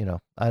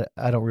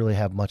 I don't really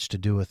have much to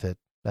do with it.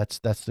 That's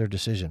their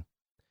decision.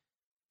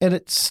 And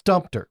it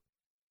stumped her.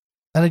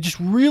 And I just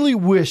really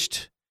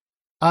wished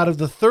out of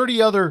the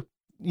 30 other,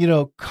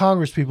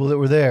 Congress people that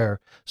were there,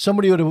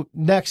 somebody would have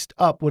next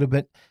up would have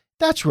been,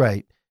 that's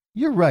right.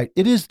 You're right.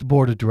 It is the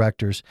board of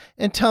directors.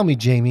 And tell me,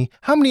 Jamie,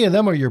 how many of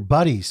them are your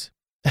buddies?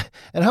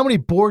 And how many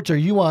boards are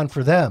you on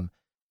for them?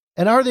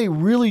 And are they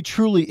really,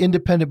 truly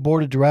independent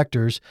board of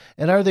directors?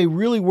 And are they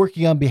really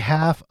working on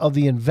behalf of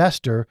the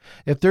investor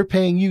if they're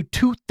paying you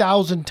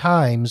 2,000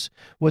 times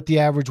what the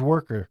average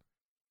worker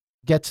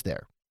gets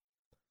there?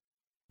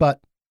 But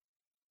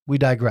we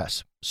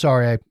digress.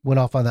 Sorry, I went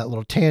off on that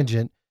little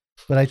tangent.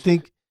 But I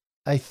think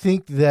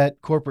that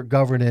corporate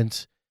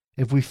governance,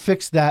 if we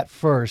fix that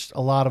first,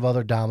 a lot of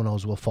other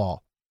dominoes will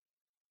fall.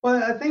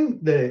 Well, I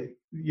think the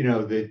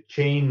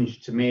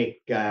change to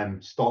make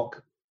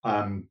stock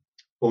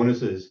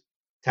bonuses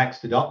tax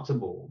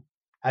deductible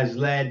has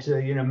led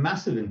to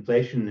massive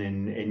inflation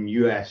in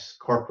US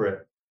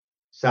corporate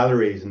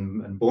salaries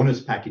and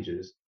bonus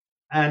packages,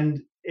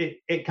 and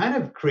it kind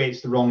of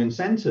creates the wrong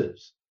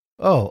incentives.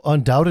 Oh,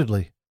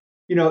 undoubtedly.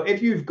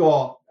 If you've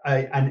got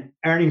an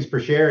earnings per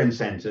share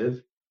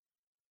incentive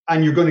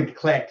and you're going to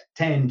collect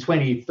 10,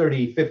 20,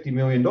 30, $50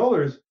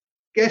 million,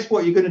 guess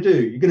what you're going to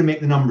do? You're going to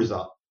make the numbers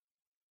up.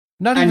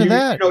 Not even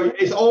that.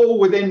 It's all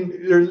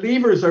within, their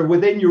levers are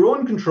within your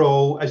own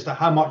control as to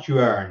how much you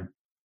earn.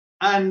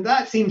 And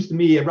that seems to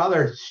me a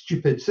rather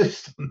stupid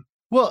system.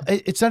 Well,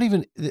 it's not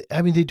even,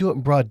 I mean, they do it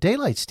in broad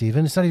daylight,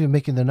 Stephen. It's not even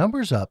making the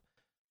numbers up.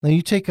 Now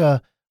you take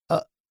a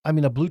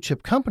blue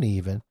chip company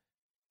even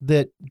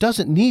that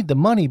doesn't need the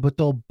money, but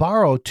they'll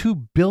borrow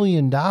 $2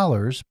 billion,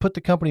 put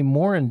the company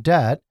more in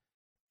debt,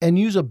 and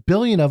use $1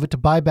 billion of it to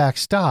buy back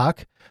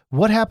stock.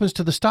 What happens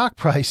to the stock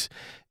price?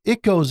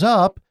 It goes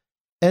up,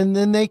 and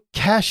then they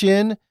cash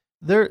in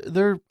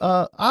their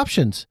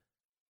options,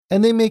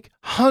 and they make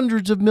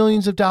hundreds of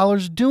millions of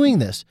dollars doing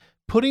this,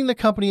 putting the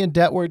company in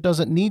debt where it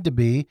doesn't need to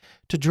be,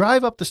 to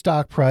drive up the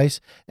stock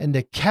price and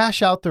to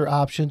cash out their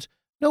options.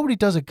 Nobody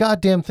does a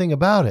goddamn thing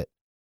about it.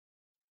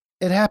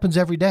 It happens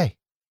every day.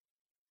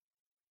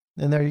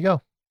 And there you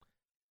go.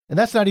 And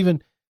that's not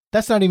even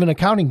an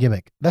accounting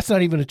gimmick. That's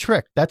not even a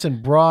trick. That's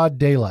in broad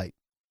daylight.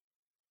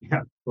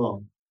 Yeah,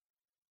 well,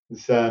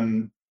 it's,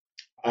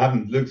 I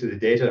haven't looked at the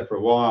data for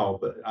a while,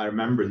 but I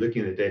remember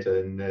looking at the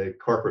data, and the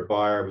corporate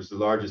buyer was the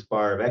largest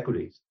buyer of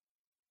equities.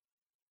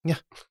 Yeah.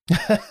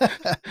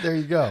 There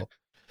you go.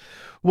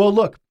 Well,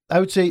 look, I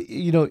would say,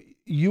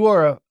 you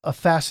are a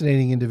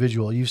fascinating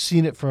individual. You've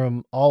seen it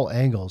from all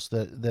angles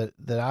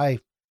that I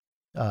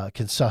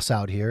can suss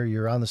out here.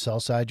 You're on the sell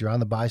side, you're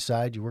on the buy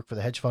side, you work for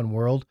the hedge fund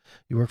world,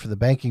 you work for the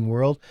banking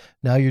world.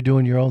 Now you're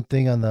doing your own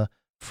thing on the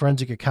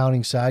forensic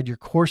accounting side. Your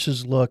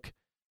courses look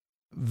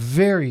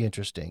very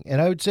interesting. And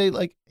I would say,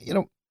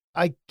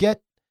 I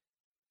get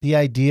the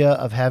idea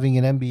of having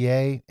an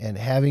MBA and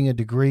having a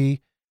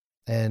degree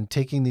and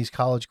taking these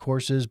college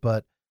courses,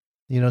 but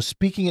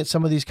speaking at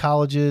some of these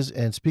colleges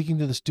and speaking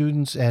to the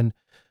students and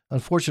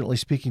unfortunately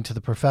speaking to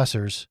the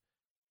professors,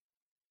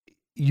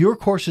 your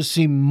courses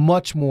seem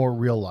much more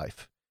real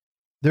life.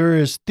 There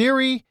is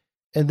theory,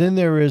 and then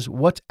there is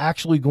what's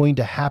actually going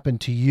to happen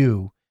to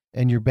you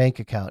and your bank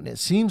account. And it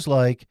seems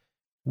like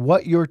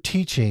what you're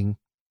teaching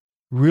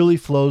really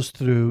flows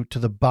through to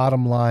the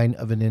bottom line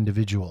of an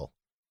individual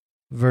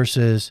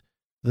versus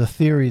the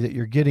theory that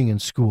you're getting in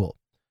school.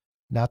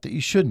 Not that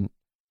you shouldn't,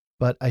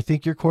 but I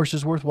think your course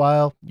is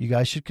worthwhile. You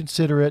guys should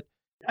consider it.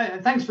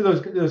 Thanks for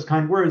those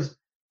kind words.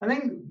 I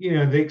think,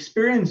 the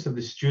experience of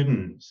the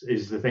students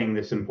is the thing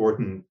that's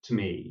important to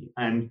me.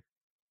 And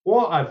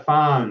what I've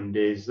found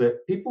is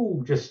that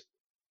people just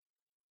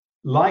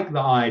like the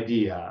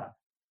idea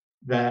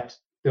that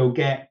they'll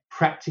get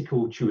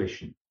practical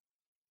tuition.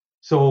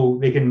 So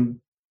they can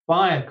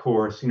buy a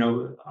course,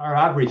 our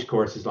average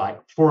course is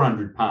like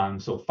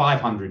 £400, so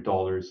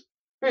 $500.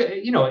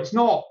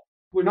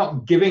 We're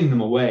not giving them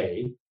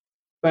away.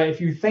 But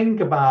if you think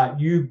about,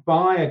 you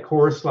buy a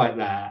course like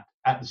that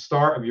at the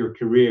start of your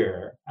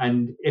career,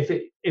 and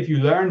if you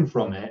learn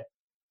from it,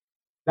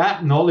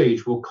 that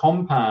knowledge will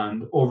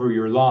compound over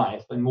your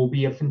life and will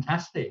be a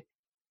fantastic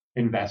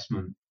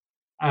investment.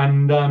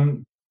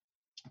 And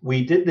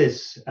we did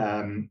this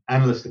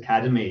Analyst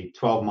Academy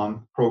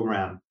 12-month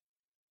program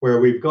where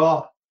we've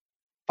got,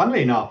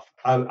 funnily enough,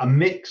 a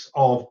mix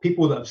of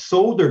people that have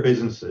sold their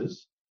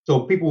businesses,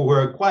 so people who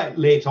are quite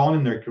late on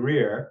in their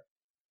career.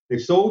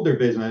 They've sold their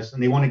business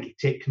and they want to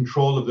take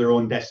control of their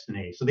own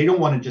destiny. So they don't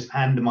want to just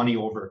hand the money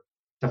over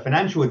to a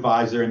financial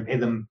advisor and pay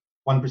them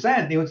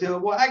 1%. They would say,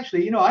 well,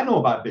 actually, I know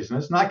about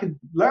business and I could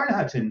learn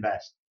how to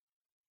invest.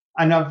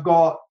 And I've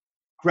got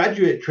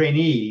graduate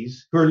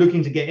trainees who are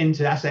looking to get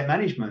into asset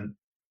management.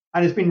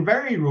 And it's been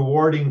very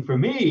rewarding for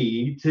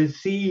me to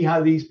see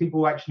how these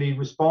people actually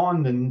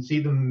respond and see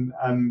them,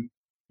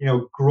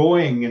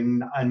 growing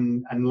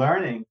and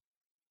learning.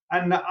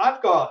 And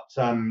I've got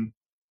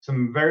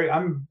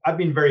I've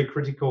been very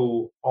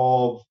critical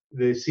of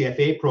the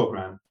CFA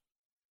program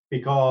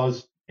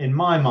because in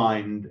my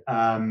mind,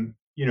 the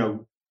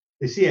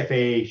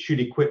CFA should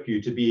equip you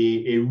to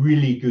be a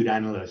really good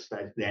analyst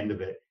at the end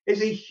of it.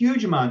 It's a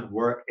huge amount of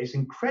work. It's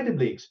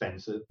incredibly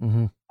expensive.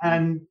 Mm-hmm.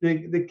 And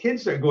the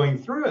kids that are going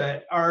through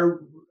it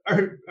are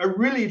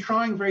really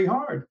trying very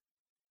hard.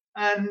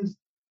 And,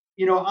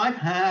 I've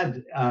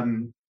had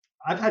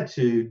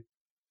to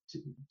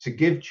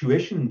give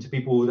tuition to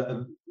people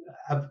that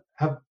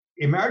have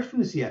emerged from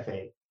the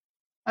CFA.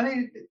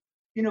 And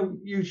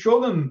you show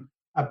them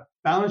a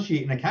balance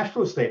sheet and a cash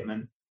flow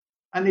statement,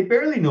 and they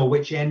barely know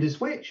which end is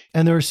which.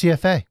 And they're a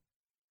CFA.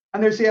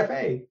 And they're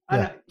CFA.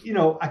 And,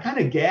 I kind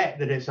of get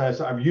that it's a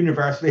sort of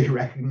universally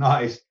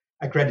recognized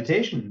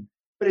accreditation,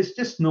 but it's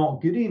just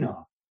not good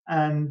enough.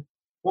 And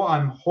what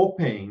I'm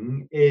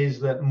hoping is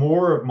that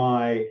more of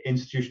my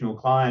institutional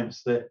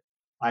clients that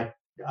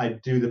I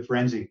do the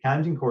forensic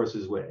accounting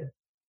courses with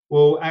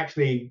will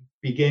actually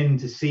begin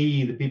to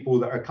see the people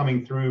that are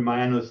coming through my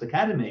Analyst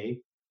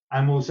Academy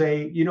and will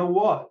say, you know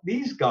what,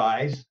 these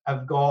guys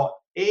have got,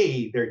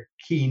 they're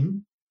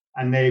keen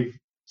and they've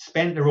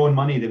spent their own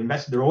money, they've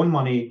invested their own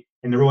money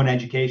in their own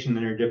education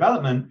and their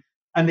development,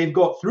 and they've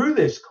got through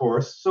this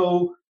course.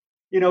 So,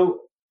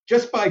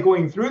 just by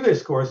going through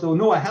this course, they'll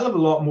know a hell of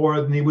a lot more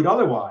than they would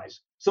otherwise.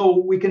 So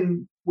we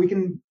can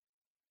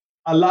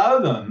allow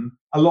them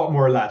a lot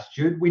more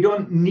latitude. We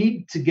don't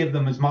need to give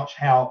them as much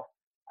help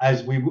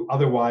as we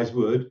otherwise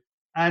would.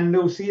 And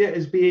they'll see it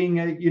as being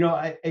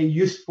a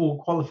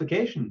useful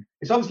qualification.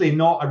 It's obviously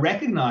not a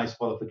recognized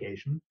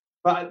qualification,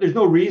 but there's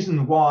no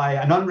reason why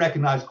an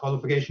unrecognized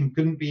qualification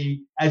couldn't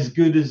be as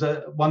good as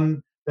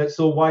one that's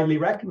so widely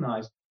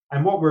recognized.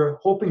 And what we're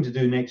hoping to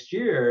do next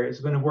year is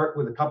going to work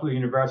with a couple of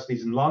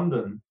universities in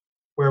London,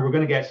 where we're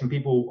going to get some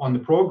people on the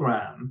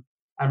program,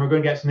 and we're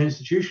going to get some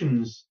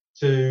institutions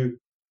to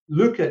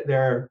look at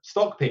their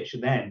stock pitch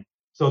at the end.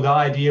 So the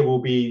idea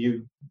will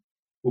be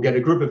we'll get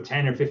a group of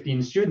 10 or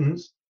 15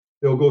 students.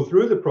 They'll go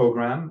through the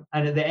program,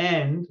 and at the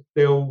end,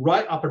 they'll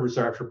write up a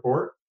research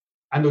report,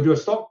 and they'll do a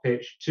stock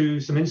pitch to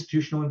some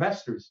institutional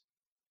investors.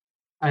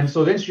 And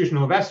so the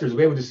institutional investors will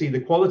be able to see the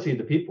quality of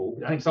the people.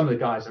 I think some of the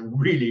guys are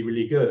really,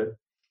 really good.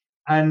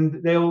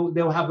 And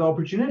they'll have the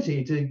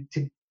opportunity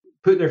to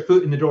put their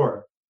foot in the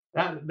door.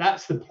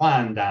 That's the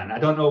plan, Dan. I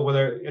don't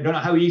know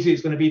how easy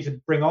it's going to be to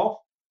bring off.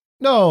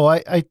 No,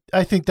 I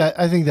think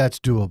that's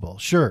doable.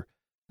 Sure.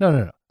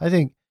 No.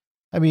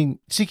 I mean,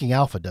 Seeking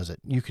Alpha does it.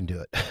 You can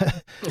do it.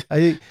 I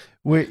think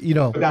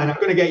Dan, I'm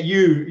going to get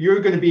you.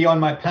 You're going to be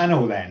on my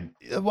panel then.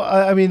 Well,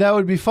 I mean, that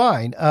would be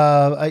fine.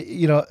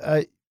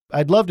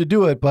 I'd love to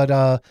do it, but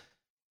I'm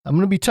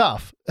going to be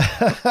tough.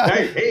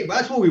 hey,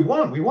 that's what we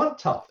want. We want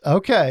tough.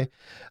 Okay.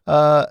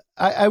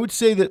 I would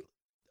say that,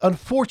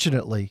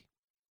 unfortunately,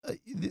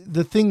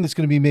 the thing that's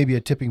going to be maybe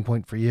a tipping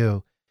point for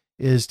you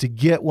is to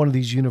get one of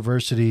these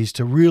universities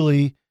to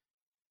really,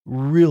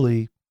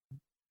 really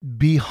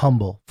be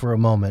humble for a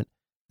moment.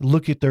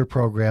 Look at their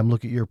program,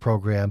 look at your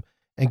program,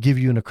 and give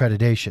you an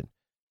accreditation.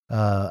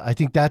 I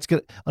think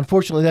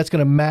unfortunately, that's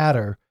going to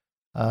matter.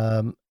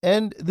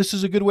 And this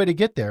is a good way to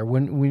get there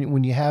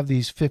when you have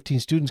these 15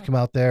 students come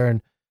out there,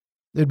 and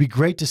it'd be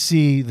great to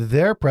see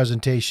their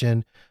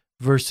presentation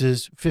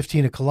versus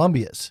 15 of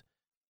Columbia's.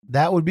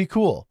 That would be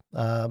cool.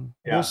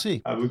 We'll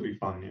see. That would be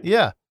fun.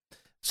 Yeah.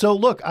 So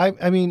look,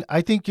 I mean,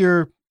 I think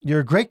you're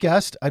a great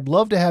guest. I'd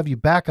love to have you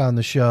back on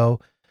the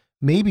show,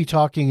 maybe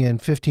talking in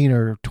 15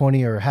 or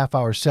 20 or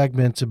half-hour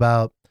segments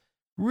about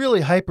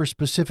really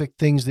hyper-specific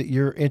things that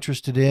you're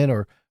interested in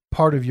or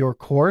part of your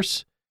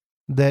course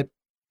that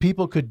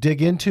people could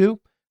dig into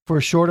for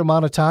a short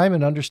amount of time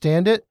and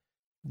understand it,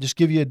 just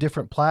give you a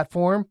different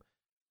platform.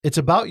 It's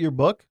about your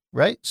book,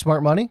 right?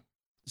 Smart Money.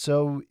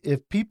 So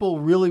if people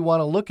really want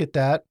to look at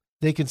that,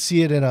 they can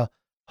see it in a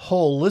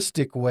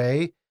holistic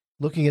way,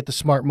 looking at the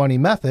Smart Money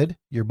Method,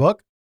 your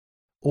book,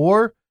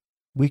 or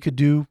we could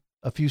do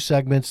a few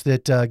segments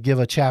that give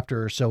a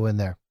chapter or so in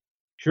there.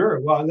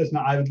 Sure. Well, listen,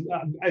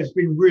 it's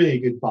been really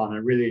good fun. I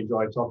really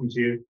enjoyed talking to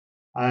you.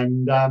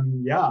 And I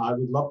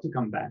would love to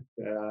come back.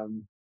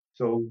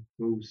 So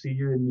we'll see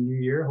you in the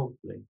new year,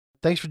 hopefully.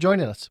 Thanks for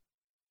joining us.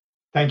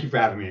 Thank you for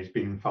having me. It's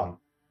been fun.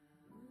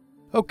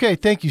 Okay,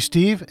 thank you,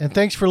 Steve. And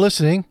thanks for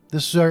listening.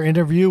 This is our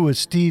interview with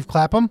Steve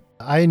Clapham.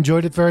 I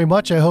enjoyed it very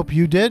much. I hope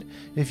you did.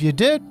 If you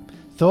did,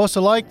 throw us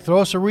a like, throw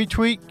us a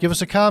retweet, give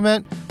us a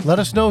comment. Let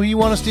us know who you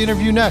want us to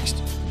interview next.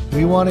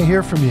 We want to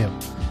hear from you.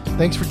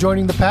 Thanks for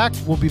joining the pack.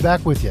 We'll be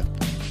back with you.